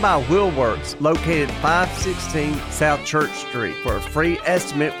 Come by Wheelworks, located 516 South Church Street. For a free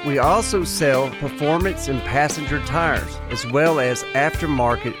estimate, we also sell performance and passenger tires, as well as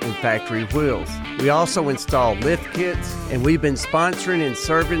aftermarket and factory wheels. We also install lift kits, and we've been sponsoring and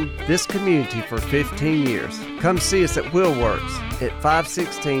serving this community for 15 years. Come see us at Wheelworks at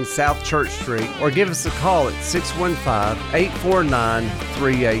 516 South Church Street, or give us a call at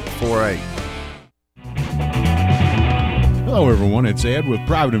 615-849-3848. Hello, everyone. It's Ed with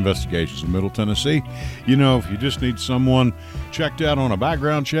Private Investigations in Middle Tennessee. You know, if you just need someone checked out on a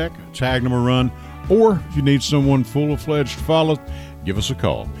background check, tag them a run, or if you need someone full-fledged to follow, give us a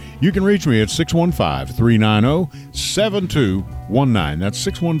call. You can reach me at 615-390-7219. That's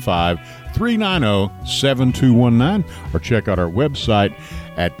 615-390-7219. Or check out our website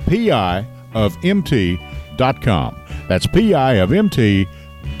at piofmt.com. That's piofmt.com.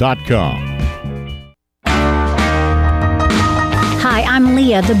 Hi, Hi, I'm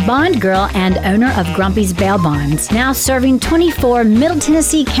Leah, the bond girl and owner of Grumpy's Bail Bonds. Now serving 24 Middle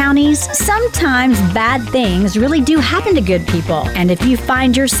Tennessee counties, sometimes bad things really do happen to good people. And if you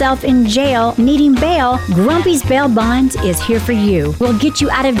find yourself in jail needing bail, Grumpy's Bail Bonds is here for you. We'll get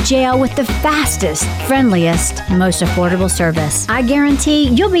you out of jail with the fastest, friendliest, most affordable service. I guarantee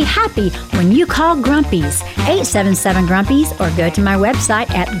you'll be happy when you call Grumpy's, 877-GRUMPY's, or go to my website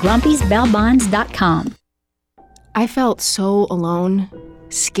at grumpysbailbonds.com. I felt so alone,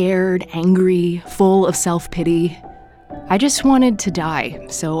 scared, angry, full of self-pity. I just wanted to die,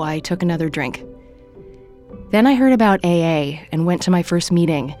 so I took another drink. Then I heard about AA and went to my first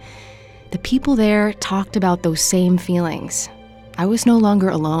meeting. The people there talked about those same feelings. I was no longer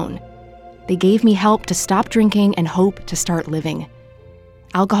alone. They gave me help to stop drinking and hope to start living.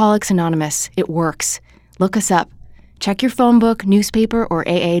 Alcoholics Anonymous, it works. Look us up. Check your phone book, newspaper, or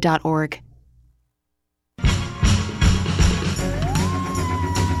AA.org.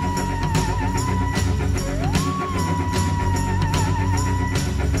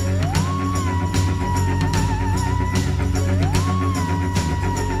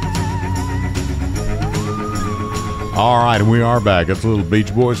 All right, and we are back. That's a little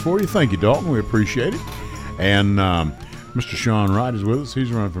Beach Boys for you. Thank you, Dalton. We appreciate it. And Mr. Sean Wright is with us.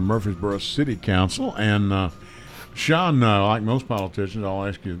 He's running for Murfreesboro City Council. And Sean, like most politicians, I'll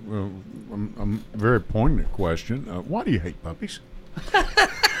ask you a very poignant question. Why do you hate puppies?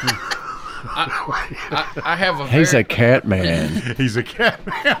 I have a He's a cat man. He's a cat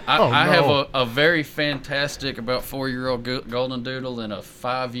man. I have a very fantastic about 4-year-old golden doodle and a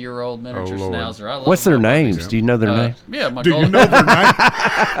 5-year-old miniature schnauzer. I love What's their names? puppies. Do you know their names? Yeah, my Do you golden know their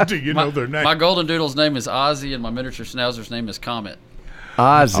name? Do you know their name? my golden doodle's name is Ozzy, and my miniature schnauzer's name is Comet.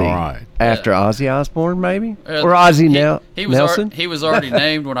 Ozzy. All right. After Ozzy Osbourne, maybe? Uh, or Ozzy Nelson? He was already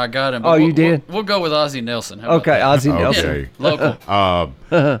named when I got him. Oh, you did? We'll go with Ozzy Nelson. How about Okay, that? Ozzy Nelson. Okay.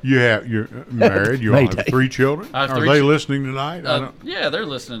 Local. You're married. You have Mayday. 3 children. I have Are 3 they children. listening tonight? I don't- Yeah, they're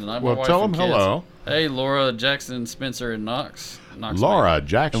listening tonight. My Well, wife tell and them kids. hello. Hey, Laura, Jackson, Spencer, and Knox. Laura,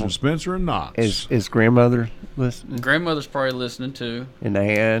 Jackson, Spencer, and Knox. Is grandmother listening? Grandmother's probably listening too. And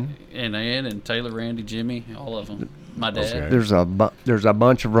Ann? And Ann and Taylor, Randy, Jimmy, all of them. My dad. Okay. There's a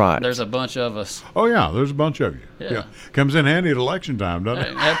bunch of rights. There's a bunch of us. Oh, yeah, there's a bunch of you. Yeah. Comes in handy at election time, doesn't Hey,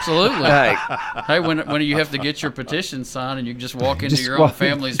 it? absolutely. Hey, Hey, when you have to get your petition signed and you just walk into just your own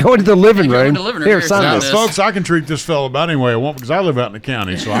family's. go into the living You go room. into the living room, Here, here, sign sign Now, this. this. folks, I can treat this fellow about any way I want because I live out in the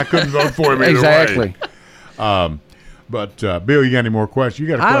county, so I couldn't vote for him either Exactly. way. But, Bill, you got any more questions?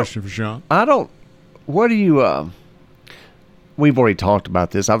 You got a question for Sean? I don't. What do you? We've already talked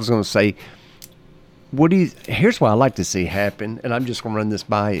about this. I was going to say, what do you? Here's what I like to see happen, and I'm just going to run this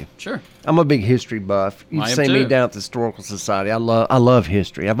by you. Sure. I'm a big history buff. You've I am seen me too. down at the Historical Society. I love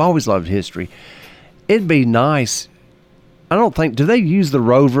history. I've always loved history. It'd be nice. I don't think. Do they use the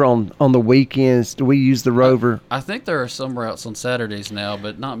rover on the weekends? Do we use the rover? I think there are some routes on Saturdays now,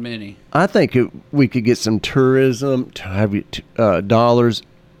 but not many. I think we could get some tourism to have dollars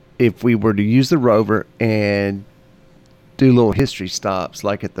if we were to use the rover and do little history stops,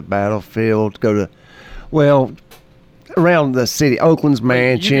 like at the battlefield. Go to, around the city, Oakland's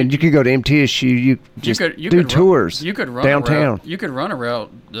Mansion. You could go to MTSU. You just do tours. You could run downtown. A route, you could run a route,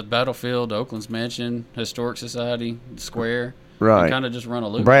 the battlefield, Oakland's Mansion, Historic Society, Square. Right. Kind of just run a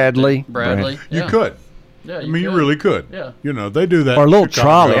loop. Bradley. Bradley. You Yeah. could. Yeah, I mean, you really could. Yeah. You know, they do that. Or a in little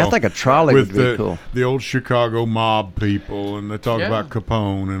Chicago trolley. I think a trolley with would be cool. The old Chicago mob people, and they talk Yeah. about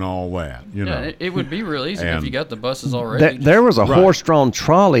Capone and all that. You know, Yeah, it would be real easy if And- you got the buses already. There was a Right. horse-drawn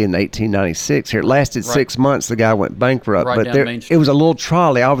trolley in 1896 here. It lasted Right. 6 months. The guy went bankrupt. Right but down there, Main it Street. was a little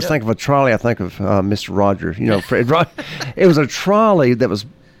trolley. I always Yeah. think of a trolley. I think of Mr. Rogers. You know, Fred Rogers. It was a trolley that was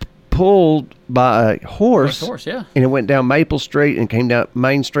pulled by a horse. Yeah. And it went down Maple Street and came down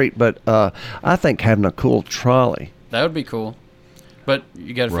Main Street. But I think having a cool trolley. That would be cool. But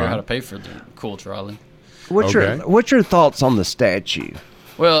you got to figure Right. out how to pay for the cool trolley. What's Okay. your thoughts on the statue?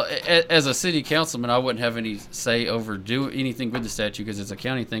 Well, as a city councilman, I wouldn't have any say over do anything with the statue because it's a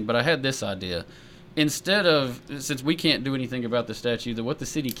county thing. But I had this idea. Instead of, since we can't do anything about the statue, that what the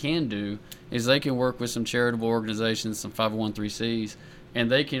city can do is they can work with some charitable organizations, some 501(c)(3)s, and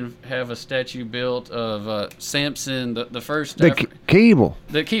they can have a statue built of Samson, the first. The Keeble.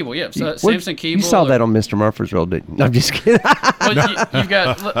 The Keeble, yeah. So What- Samson Keeble. You saw that on Mr. Murfreesboro, didn't you? No, I'm just kidding. Well, you've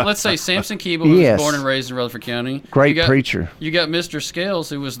got, let's say Samson Keeble, who Yes. was born and raised in Rutherford County. Great You got- preacher. You got Mr. Scales,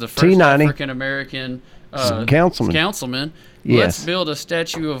 who was the first T90. African American Councilman. Let's Yes. build a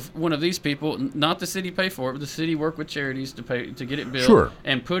statue of one of these people. Not the city pay for it, but the city work with charities to get it built. Sure.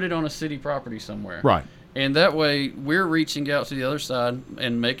 And put it on a city property somewhere. Right. And that way, we're reaching out to the other side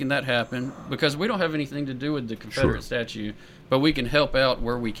and making that happen because we don't have anything to do with the Confederate statue. but we can help out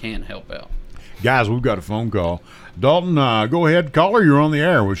where we can help out. Guys, we've got a phone call. Dalton, go ahead. Caller, you're on the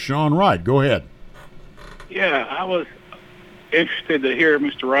air with Sean Wright. Go ahead. Yeah, I was interested to hear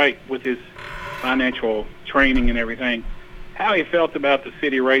Mr. Wright with his financial training and everything, how he felt about the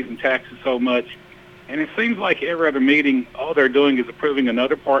city raising taxes so much. And it seems like every other meeting, all they're doing is approving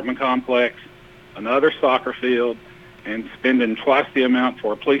another apartment complex, another soccer field, and spending twice the amount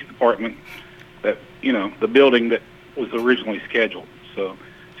for a police department that, the building that was originally scheduled. So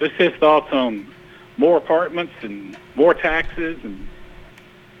just his thoughts on more apartments and more taxes and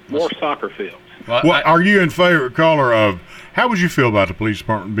more soccer fields. Well, are you in favor, caller, of how would you feel about the police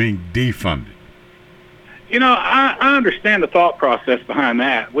department being defunded? I understand the thought process behind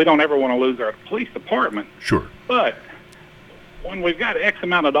that. We don't ever want to lose our police department. Sure. But when we've got X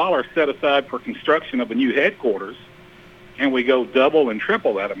amount of dollars set aside for construction of a new headquarters, and we go double and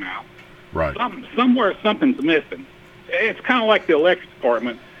triple that amount, right? Somewhere something's missing. It's kind of like the electric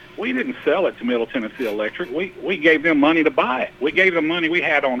department. We didn't sell it to Middle Tennessee Electric. We gave them money to buy it. We gave them money we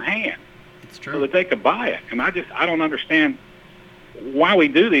had on hand. It's true. So that they could buy it. And I don't understand why we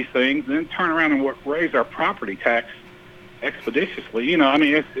do these things and then turn around and raise our property tax expeditiously.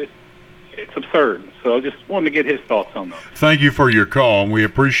 It's absurd. So I just wanted to get his thoughts on those. Thank you for your call, and we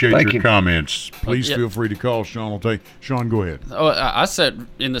appreciate your comments. Please feel free to call. Sean will take. Sean, go ahead. Oh, I sat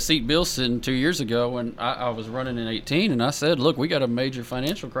in the seat Bill sitting 2 years ago when I was running in 2018, and I said, look, we got a major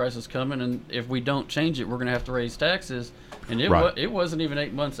financial crisis coming, and if we don't change it, we're going to have to raise taxes. And it wasn't even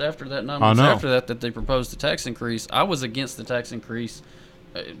 8 months after that, 9 months after that they proposed the tax increase. I was against the tax increase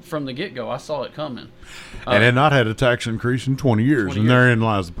from the get-go. I saw it coming. And had not had a tax increase in 20 years, and therein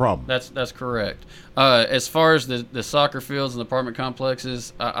lies the problem. That's correct. As far as the soccer fields and the apartment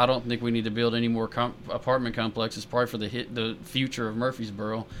complexes, I don't think we need to build any more apartment complexes, probably for the future of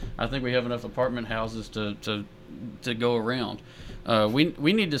Murfreesboro. I think we have enough apartment houses to go around.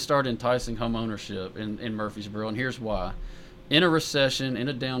 We need to start enticing home ownership in Murfreesboro, and here's why. In a recession, in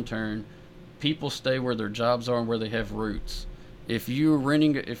a downturn, people stay where their jobs are and where they have roots. If you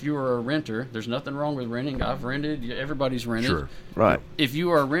are a renter, there's nothing wrong with renting. I've rented. Everybody's rented. Sure. Right. If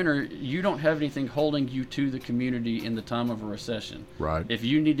you are a renter, you don't have anything holding you to the community in the time of a recession. Right. If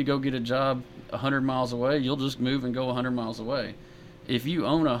you need to go get a job 100 miles away, you'll just move and go 100 miles away. If you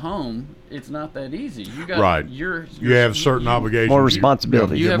own a home, it's not that easy. You got you have certain obligations, more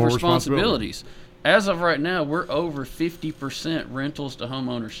responsibilities. You have responsibilities. As of right now, we're over 50% rentals to home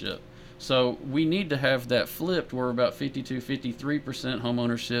ownership. So we need to have that flipped. We're about 52, 53% home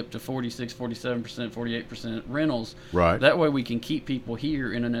ownership to 46, 47%, 48% rentals. Right. That way we can keep people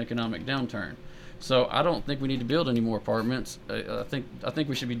here in an economic downturn. So I don't think we need to build any more apartments. I think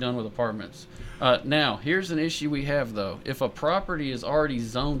we should be done with apartments. Now, here's an issue we have, though. If a property is already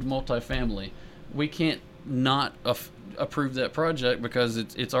zoned multifamily, we can't not approve that project because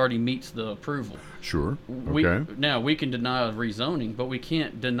it's already meets the approval. Sure. Okay. Now, we can deny a rezoning, but we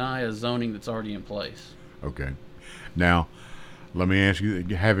can't deny a zoning that's already in place. Okay. Now, let me ask you,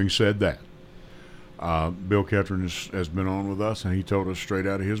 having said that, Bill Ketron has been on with us, and he told us straight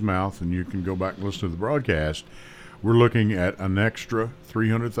out of his mouth, and you can go back and listen to the broadcast, we're looking at an extra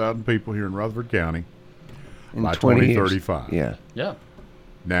 300,000 people here in Rutherford County by 2035. Yeah. Yeah.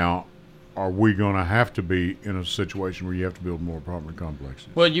 Now, are we going to have to be in a situation where you have to build more apartment complexes?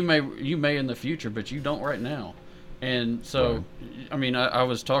 Well, you may in the future, but you don't right now. And so, I mean, I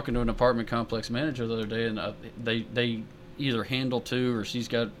was talking to an apartment complex manager the other day, and they either handle two or she's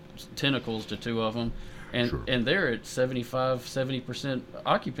got tentacles to two of them, and they're at 70%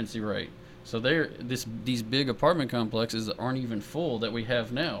 occupancy rate. So these big apartment complexes aren't even full that we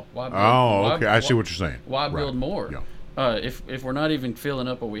have now. Why build, okay. I see what you're saying. Why build more? Yeah. If we're not even filling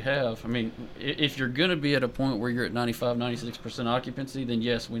up what we have, I mean, if you're going to be at a point where you're at 95, 96% occupancy, then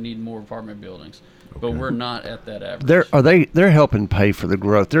yes, we need more apartment buildings. Okay. But we're not at that average. They're helping pay for the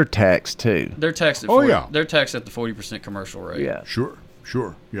growth. They're taxed too. They're taxed at they're taxed at the 40% commercial rate. Yeah. Sure.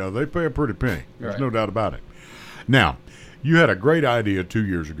 Yeah, they pay a pretty penny. There's no doubt about it. Now, you had a great idea 2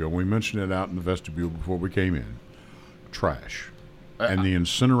 years ago. We mentioned it out in the vestibule before we came in. Trash. And the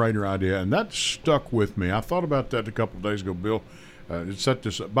incinerator idea, and that stuck with me. I thought about that a couple of days ago, Bill. Set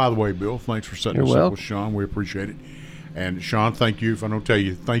this up. By the way, Bill, thanks for setting this up with Sean. We appreciate it. And Sean, thank you. If I don't tell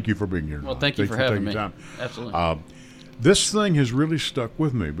you, thank you for being here. Well, thank you for having me. Time. Absolutely. This thing has really stuck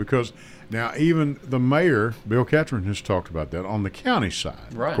with me because now even the mayor, Bill Ketron, has talked about that on the county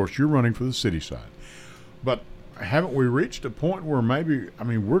side. Right. Of course, you're running for the city side. But haven't we reached a point where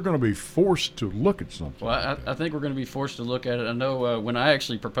we're going to be forced to look at something? Well, I think we're going to be forced to look at it. I know when I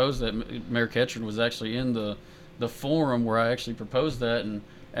actually proposed that, Mayor Ketron was actually in the forum where I actually proposed that, and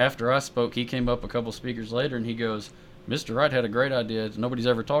after I spoke, he came up a couple speakers later and he goes, Mr. Wright had a great idea. Nobody's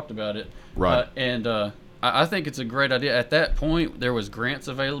ever talked about it. Right. I think it's a great idea. At that point, there was grants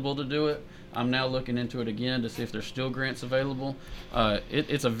available to do it. I'm now looking into it again to see if there's still grants available.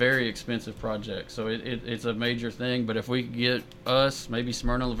 It's a very expensive project, so it's a major thing. But if we could get us, maybe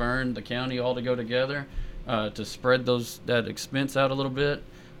Smyrna, Laverne, the county, all to go together to spread that expense out a little bit,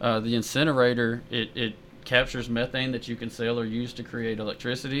 the incinerator, it captures methane that you can sell or use to create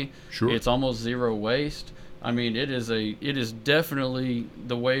electricity. Sure. It's almost zero waste. I mean, it is definitely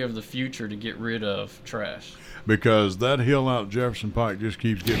the way of the future to get rid of trash. Because that hill out Jefferson Pike just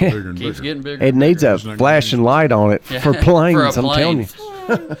keeps getting bigger and Keeps bigger. getting bigger. It needs a flashing light on it for planes. For a I'm telling you.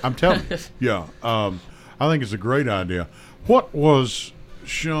 plane. I'm telling you. Yeah. I think it's a great idea. What was,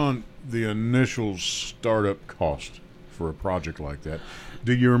 Sean, the initial startup cost for a project like that?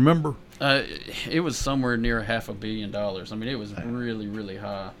 Do you remember? It was somewewhere near $500 million. I mean, it was really, really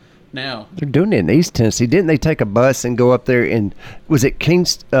high. Now They're doing it in East Tennessee. Didn't they take a bus and go up there and was it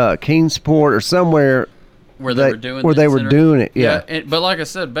Kingsport or somewhere where they were doing where the they were incinerator? doing it? Yeah. But like I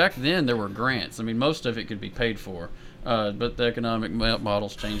said, back then there were grants. I mean, most of it could be paid for, but the economic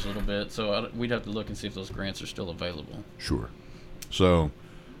models changed a little bit. So we'd have to look and see if those grants are still available. Sure. So,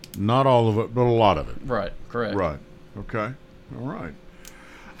 not all of it, but a lot of it. Right. Correct. Right. Okay. All right.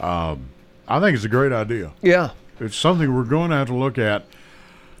 I think it's a great idea. Yeah. It's something we're going to have to look at.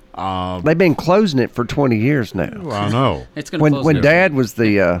 They've been closing it for 20 years now. Well, I know. It's going to close When there. Dad was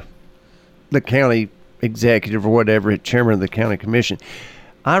the county executive or whatever, chairman of the county commission,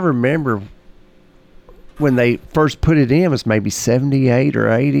 I remember when they first put it in, it was maybe 78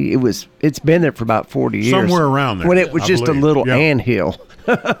 or 80. It's been there for about 40 years. Somewhere around there. When it was I just believe. a little Yeah. anthill.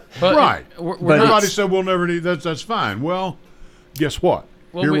 But Right. we're But not- Everybody said we'll never do that's fine. Well, guess what?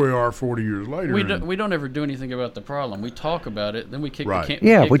 Well, Here we- we are 40 years later. we don't ever do anything about the problem. We talk about it, then we kick Right. the can.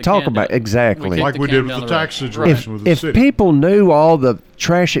 Yeah, kick we the talk can about down- exactly. kick Like the we can did with down the road. tax situation with the If city. people knew all the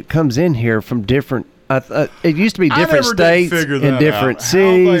trash that comes in here from different, it used to be different I never states did figure that and different out,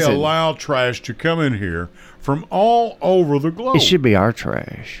 cities. How they and allow trash to come in here from all over the globe. it should be our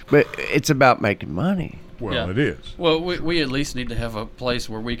trash, but it's about making money. Well, Yeah. it is. Well, we at least need to have a place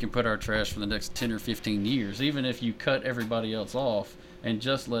where we can put our trash for the next 10 or 15 years. Even if you cut everybody else off and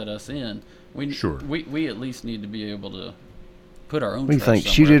just let us in, Sure. we at least need to be able to put our own What do you trash think?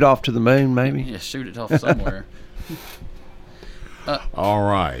 Shoot somewhere. it off to the moon, maybe? Yeah, shoot it off somewhere. All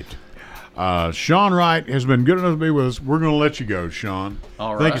right. Sean Wright has been good enough to be with us. We're going to let you go, Sean.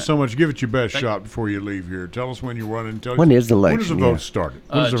 All Thank you right. so much. Give it your best shot before you leave here. Tell us when you're running. When is the When does the election? vote Yeah. start?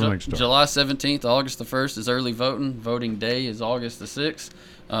 When does everything start? July 17th, August the 1st is early voting. Voting day is August the 6th.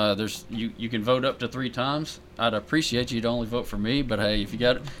 You can vote up to 3 times. I'd appreciate you to only vote for me, but hey,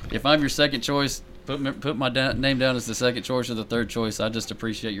 if I'm your second choice, put my name down as the second choice or the third choice. I just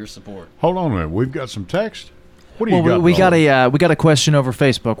appreciate your support. Hold on a minute. We've got some text. What do you Well, got? we got Dalton? we got a question over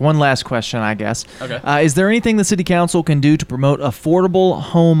Facebook. One last question, I guess. Okay. Is there anything the city council can do to promote affordable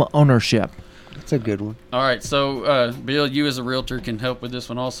home ownership? That's a good one. All right, so Bill, you as a realtor can help with this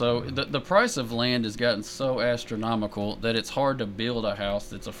one also. The price of land has gotten so astronomical that it's hard to build a house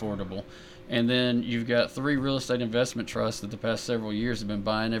that's affordable. And then you've got 3 real estate investment trusts that the past several years have been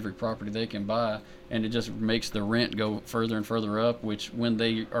buying every property they can buy, and it just makes the rent go further and further up, which when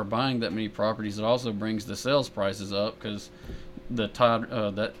they are buying that many properties, it also brings the sales prices up because that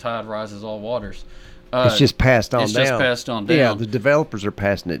tide rises all waters. It's just passed on it's down. just passed on down. Yeah, the developers are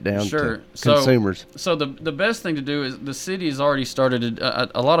passing it down Sure. to consumers. So the best thing to do is the city has already started.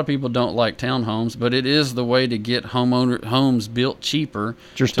 A lot of people don't like townhomes, but it is the way to get homes built cheaper.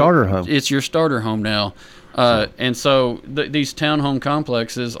 It's your starter home. It's your starter home now. And so these townhome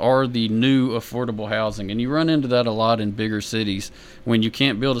complexes are the new affordable housing. And you run into that a lot in bigger cities. When you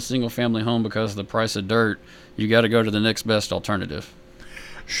can't build a single family home because of the price of dirt, you got to go to the next best alternative.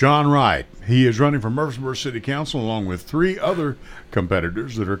 Sean Wright. He is running for Murfreesboro City Council along with 3 other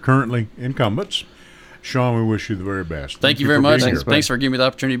competitors that are currently incumbents. Sean, we wish you the very best. Thank you very for much. being Thanks, here. Thanks for giving me the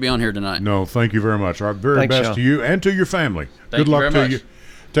opportunity to be on here tonight. No, thank you very much. Our very Thanks, best Sean. to you and to your family. Thank Good you luck very to much. you.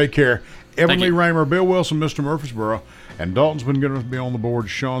 Take care. Evan Lee you. Raymer, Bill Wilson, Mr. Murfreesboro, and Dalton's been good enough to be on the board.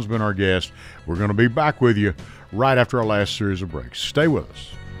 Sean's been our guest. We're going to be back with you right after our last series of breaks. Stay with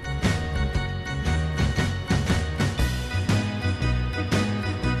us.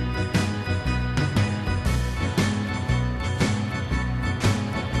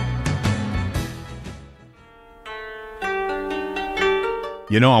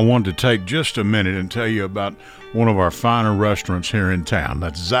 You know, I wanted to take just a minute and tell you about one of our finer restaurants here in town.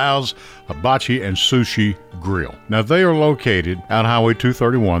 That's Zal's Hibachi and Sushi Grill. Now, they are located out Highway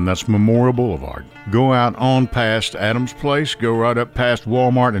 231. That's Memorial Boulevard. Go out on past Adams Place, go right up past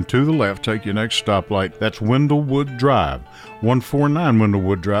Walmart, and to the left, take your next stoplight. That's Windlewood Drive, 149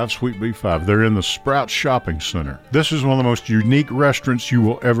 Windlewood Drive, Suite B5. They're in the Sprouts Shopping Center. This is one of the most unique restaurants you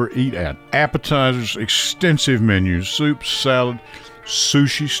will ever eat at. Appetizers, extensive menus, soup, salad,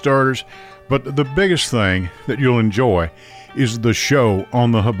 sushi starters. But the biggest thing that you'll enjoy is the show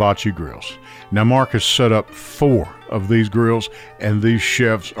on the hibachi grills. Now, Mark has set up 4 of these grills, and these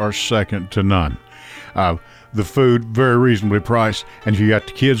chefs are second to none. The food, very reasonably priced, and if you got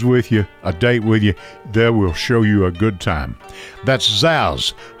the kids with you, a date with you, they will show you a good time. That's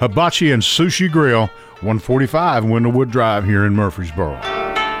Zal's Hibachi and Sushi Grill, 145 Windlewood Drive here in Murfreesboro.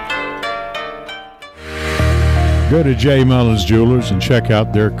 Go to J. Mullins Jewelers and check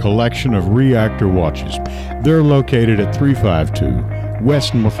out their collection of reactor watches. They're located at 352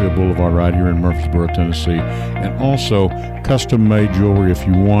 West Northfield Boulevard right here in Murfreesboro, Tennessee. And also custom-made jewelry. If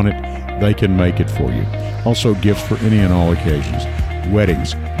you want it, they can make it for you. Also gifts for any and all occasions.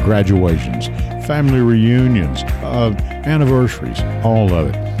 Weddings, graduations, family reunions, anniversaries, all of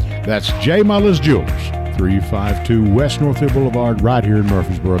it. That's J. Mullins Jewelers, 352 West Northfield Boulevard right here in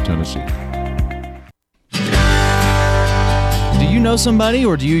Murfreesboro, Tennessee. Do you know somebody,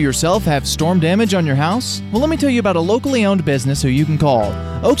 or do you yourself have storm damage on your house? Well, let me tell you about a locally owned business who you can call.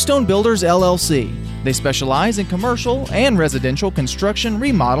 Oakstone Builders, LLC. They specialize in commercial and residential construction,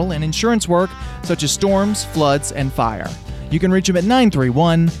 remodel, and insurance work such as storms, floods, and fire. You can reach them at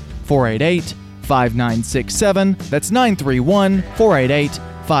 931-488-5967. That's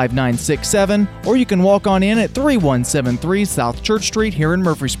 931-488-5967. Or you can walk on in at 3173 South Church Street here in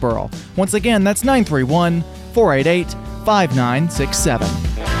Murfreesboro. Once again, that's 931-488-5967.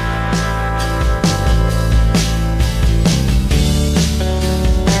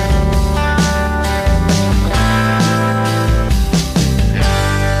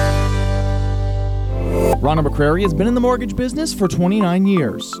 Rhonda McCrary has been in the mortgage business for 29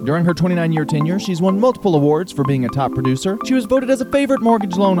 years. During her 29-year tenure, she's won multiple awards for being a top producer. She was voted as a favorite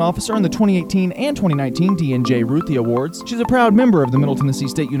mortgage loan officer in the 2018 and 2019 D&J Ruthie Awards. She's a proud member of the Middle Tennessee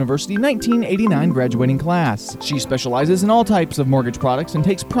State University 1989 graduating class. She specializes in all types of mortgage products and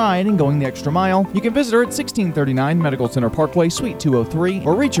takes pride in going the extra mile. You can visit her at 1639 Medical Center Parkway, Suite 203,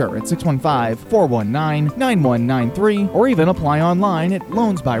 or reach her at 615-419-9193, or even apply online at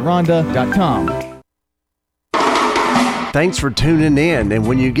loansbyrhonda.com. Thanks for tuning in, and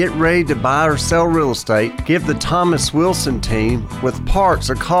when you get ready to buy or sell real estate, give the Thomas Wilson team with Parks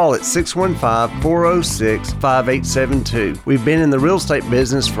a call at 615-406-5872. We've been in the real estate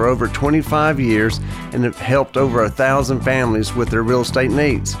business for over 25 years and have helped over 1,000 families with their real estate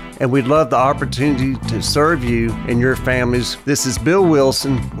needs. And we'd love the opportunity to serve you and your families. This is Bill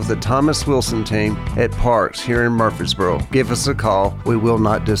Wilson with the Thomas Wilson team at Parks here in Murfreesboro. Give us a call. We will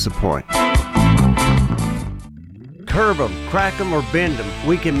not disappoint. Curb them, crack them, or bend them,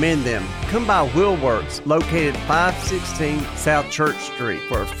 we can mend them. Come by Wheelworks, located 516 South Church Street.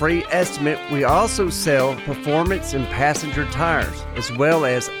 For a free estimate, we also sell performance and passenger tires, as well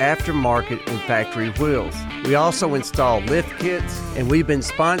as aftermarket and factory wheels. We also install lift kits, and we've been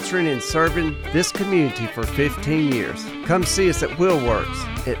sponsoring and serving this community for 15 years. Come see us at Wheelworks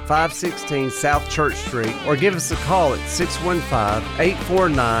at 516 South Church Street, or give us a call at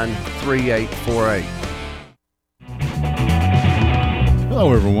 615-849-3848.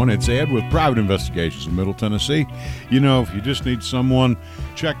 Hello, everyone. It's Ed with Private Investigations in Middle Tennessee. You know, if you just need someone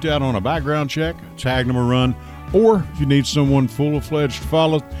checked out on a background check, tag them a run, or if you need someone full-fledged to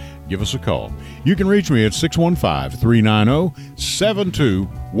follow, give us a call. You can reach me at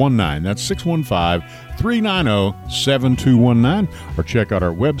 615-390-7219. That's 615-390-7219, or check out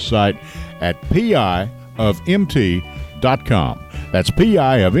our website at piofmt.com. That's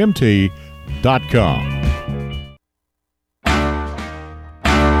piofmt.com.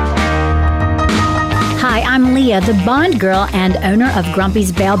 Hi, I'm Leah, the bond girl and owner of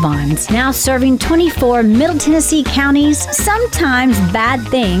Grumpy's Bail Bonds. Now serving 24 Middle Tennessee counties, sometimes bad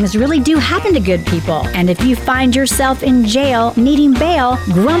things really do happen to good people. And if you find yourself in jail needing bail,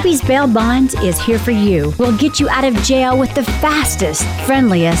 Grumpy's Bail Bonds is here for you. We'll get you out of jail with the fastest,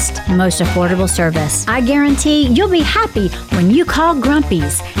 friendliest, most affordable service. I guarantee you'll be happy when you call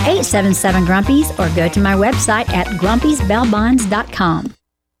Grumpy's, 877-GRUMPY's, or go to my website at grumpysbailbonds.com.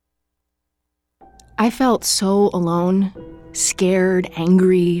 I felt so alone, scared,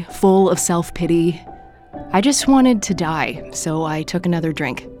 angry, full of self-pity. I just wanted to die, so I took another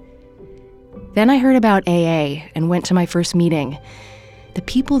drink. Then I heard about AA and went to my first meeting. The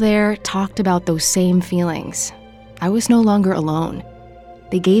people there talked about those same feelings. I was no longer alone.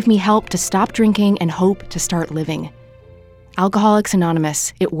 They gave me help to stop drinking and hope to start living. Alcoholics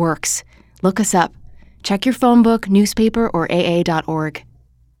Anonymous, it works. Look us up. Check your phone book, newspaper, or AA.org.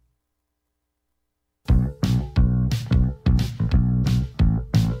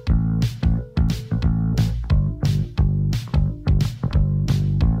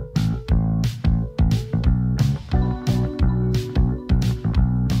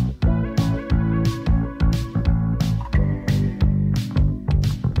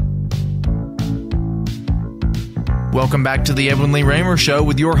 Welcome back to the Edwin Lee Raymer Show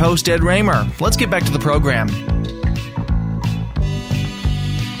with your host, Ed Raymer. Let's get back to the program.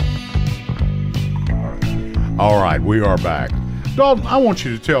 All right, we are back. Dalton, I want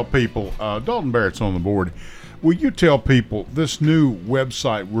you to tell people, Dalton Barrett's on the board. Will you tell people this new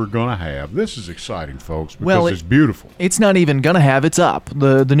website we're going to have? This is exciting, folks, because it's beautiful. It's not even going to have. It's up.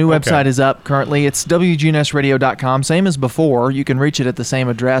 The new website is up currently. It's WGNSradio.com, same as before. You can reach it at the same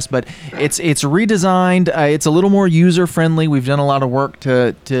address, but it's redesigned. It's a little more user-friendly. We've done a lot of work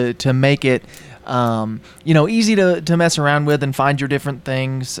to make it easy to mess around with and find your different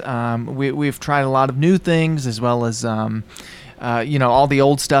things. We've tried a lot of new things, as well as all the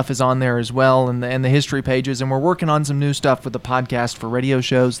old stuff is on there as well, and the history pages, and we're working on some new stuff with the podcast for radio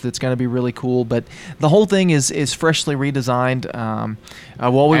shows that's going to be really cool. But the whole thing is freshly redesigned.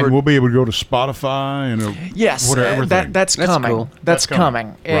 We'll be able to go to Spotify and whatever. That's coming. Cool. That's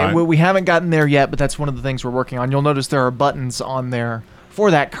coming. Right. We haven't gotten there yet, but that's one of the things we're working on. You'll notice there are buttons on there for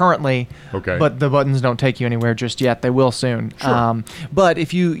that currently, but the buttons don't take you anywhere just yet. They will soon. Sure. But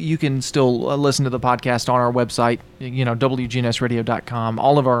if you can still listen to the podcast on our website, WGNSradio.com.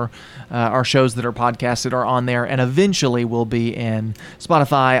 All of our shows that are podcasted are on there, and eventually will be in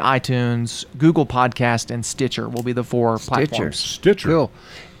Spotify, iTunes, Google Podcast, and Stitcher will be the 4 platforms. Stitcher. Cool.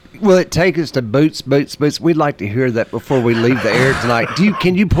 Will it take us to Boots? We'd like to hear that before we leave the air tonight.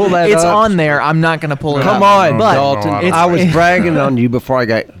 Can you pull that up? It's on there. I'm not going to pull it up. Come on, but Dalton. I was bragging on you before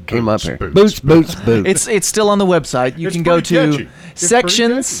I came up here. Boots. It's still on the website. You can go to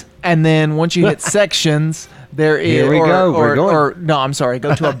sections, and then once you hit sections, there is. Here we go. We're going. No, I'm sorry.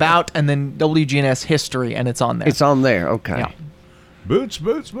 Go to about, and then WGNS history, and it's on there. It's on there. Okay. Yeah. Boots.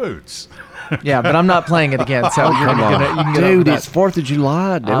 Yeah, but I'm not playing it again. So you can get dude, it's 4th of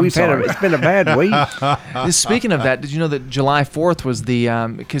July. It's been a bad week. Speaking of that, did you know that July 4th was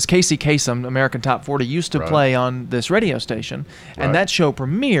because Casey Kasem, American Top 40, used to play on this radio station, and that show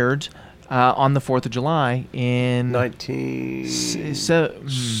premiered on the 4th of July in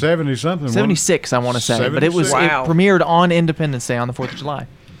 70-something. 76, I want to say. 76? But it premiered on Independence Day on the 4th of July.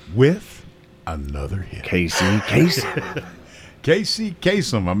 With another hit. Casey. Casey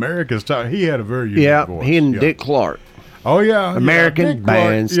Kasem, America's Top. He had a very unique voice. He and Dick Clark. Oh, yeah. American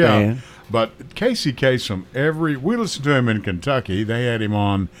Bandstand. Yeah. But Casey Kasem, we listened to him in Kentucky. They had him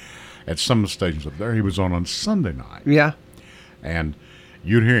on at some of the stations up there. He was on Sunday night. Yeah. And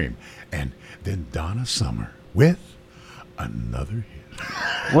you'd hear him. And then Donna Summer with another hit.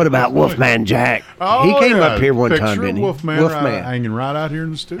 What about Wolfman Jack? Oh, he came up here one time, didn't he? Wolfman. Hanging right out here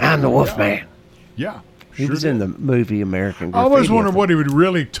in the studio. I'm the Wolfman. Yeah. He was in the movie American Graffiti. I always wondered what he would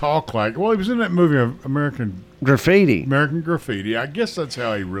really talk like. Well, he was in that movie American Graffiti. I guess that's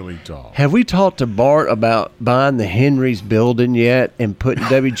how he really talked. Have we talked to Bart about buying the Henry's building yet and putting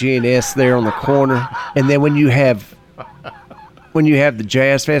WGNS there on the corner? And then when you have the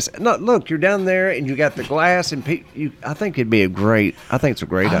Jazz Fest, look, you're down there and you got the glass and I think it's a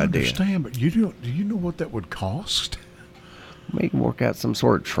great idea. I understand, but do you know what that would cost? We can work out some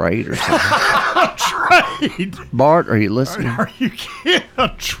sort of trade or something. Trade? Bart, are you listening? Are you kidding? A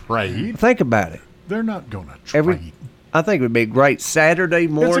trade? Think about it. They're not going to trade. I think it would be a great Saturday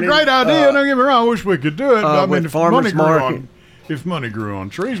morning. It's a great idea. Don't get me wrong. I wish we could do it. But if money grew on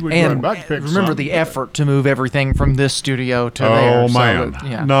trees, we'd run back to pick remember the effort to move everything from this studio to there. Oh, man.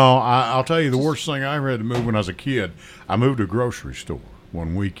 No, I'll tell you the worst thing I ever had to move when I was a kid. I moved to a grocery store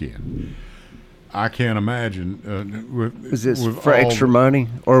one weekend. I can't imagine. Was this for extra money,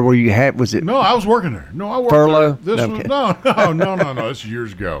 or were you was it? No, I was working there. No, I worked furlough. There. No. This is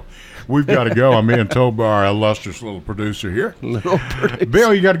years ago. We've got to go. I'm being told by our illustrious little producer here.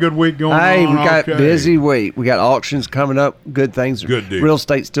 Bill, you got a good week going on? Hey, we got busy week. We got auctions coming up. Good things. Good deal. Real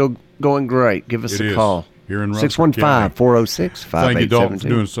estate's still going great. Give us a call. Here in 615-406-5872. Thank you, Dalton, for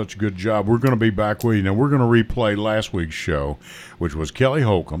doing such a good job. We're going to be back with you. Now, we're going to replay last week's show, which was Kelly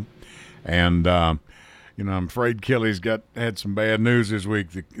Holcomb. And I'm afraid Kelly's had some bad news this week.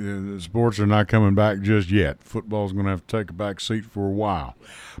 The sports are not coming back just yet. Football's going to have to take a back seat for a while.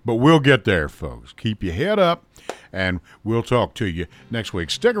 But we'll get there, folks. Keep your head up, and we'll talk to you next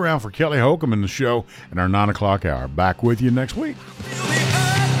week. Stick around for Kelly Holcomb in the show in our 9 o'clock hour. Back with you next week.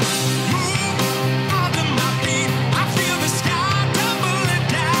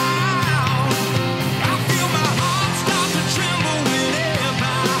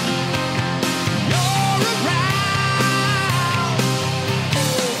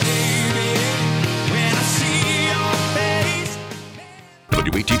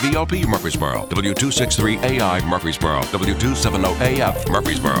 WBTVLP Murfreesboro, W263AI Murfreesboro, W270AF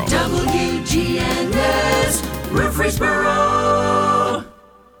Murfreesboro. WGNS Murfreesboro.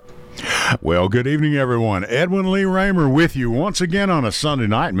 Well, good evening, everyone. Edwin Lee Raymer with you once again on a Sunday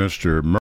night, Mr.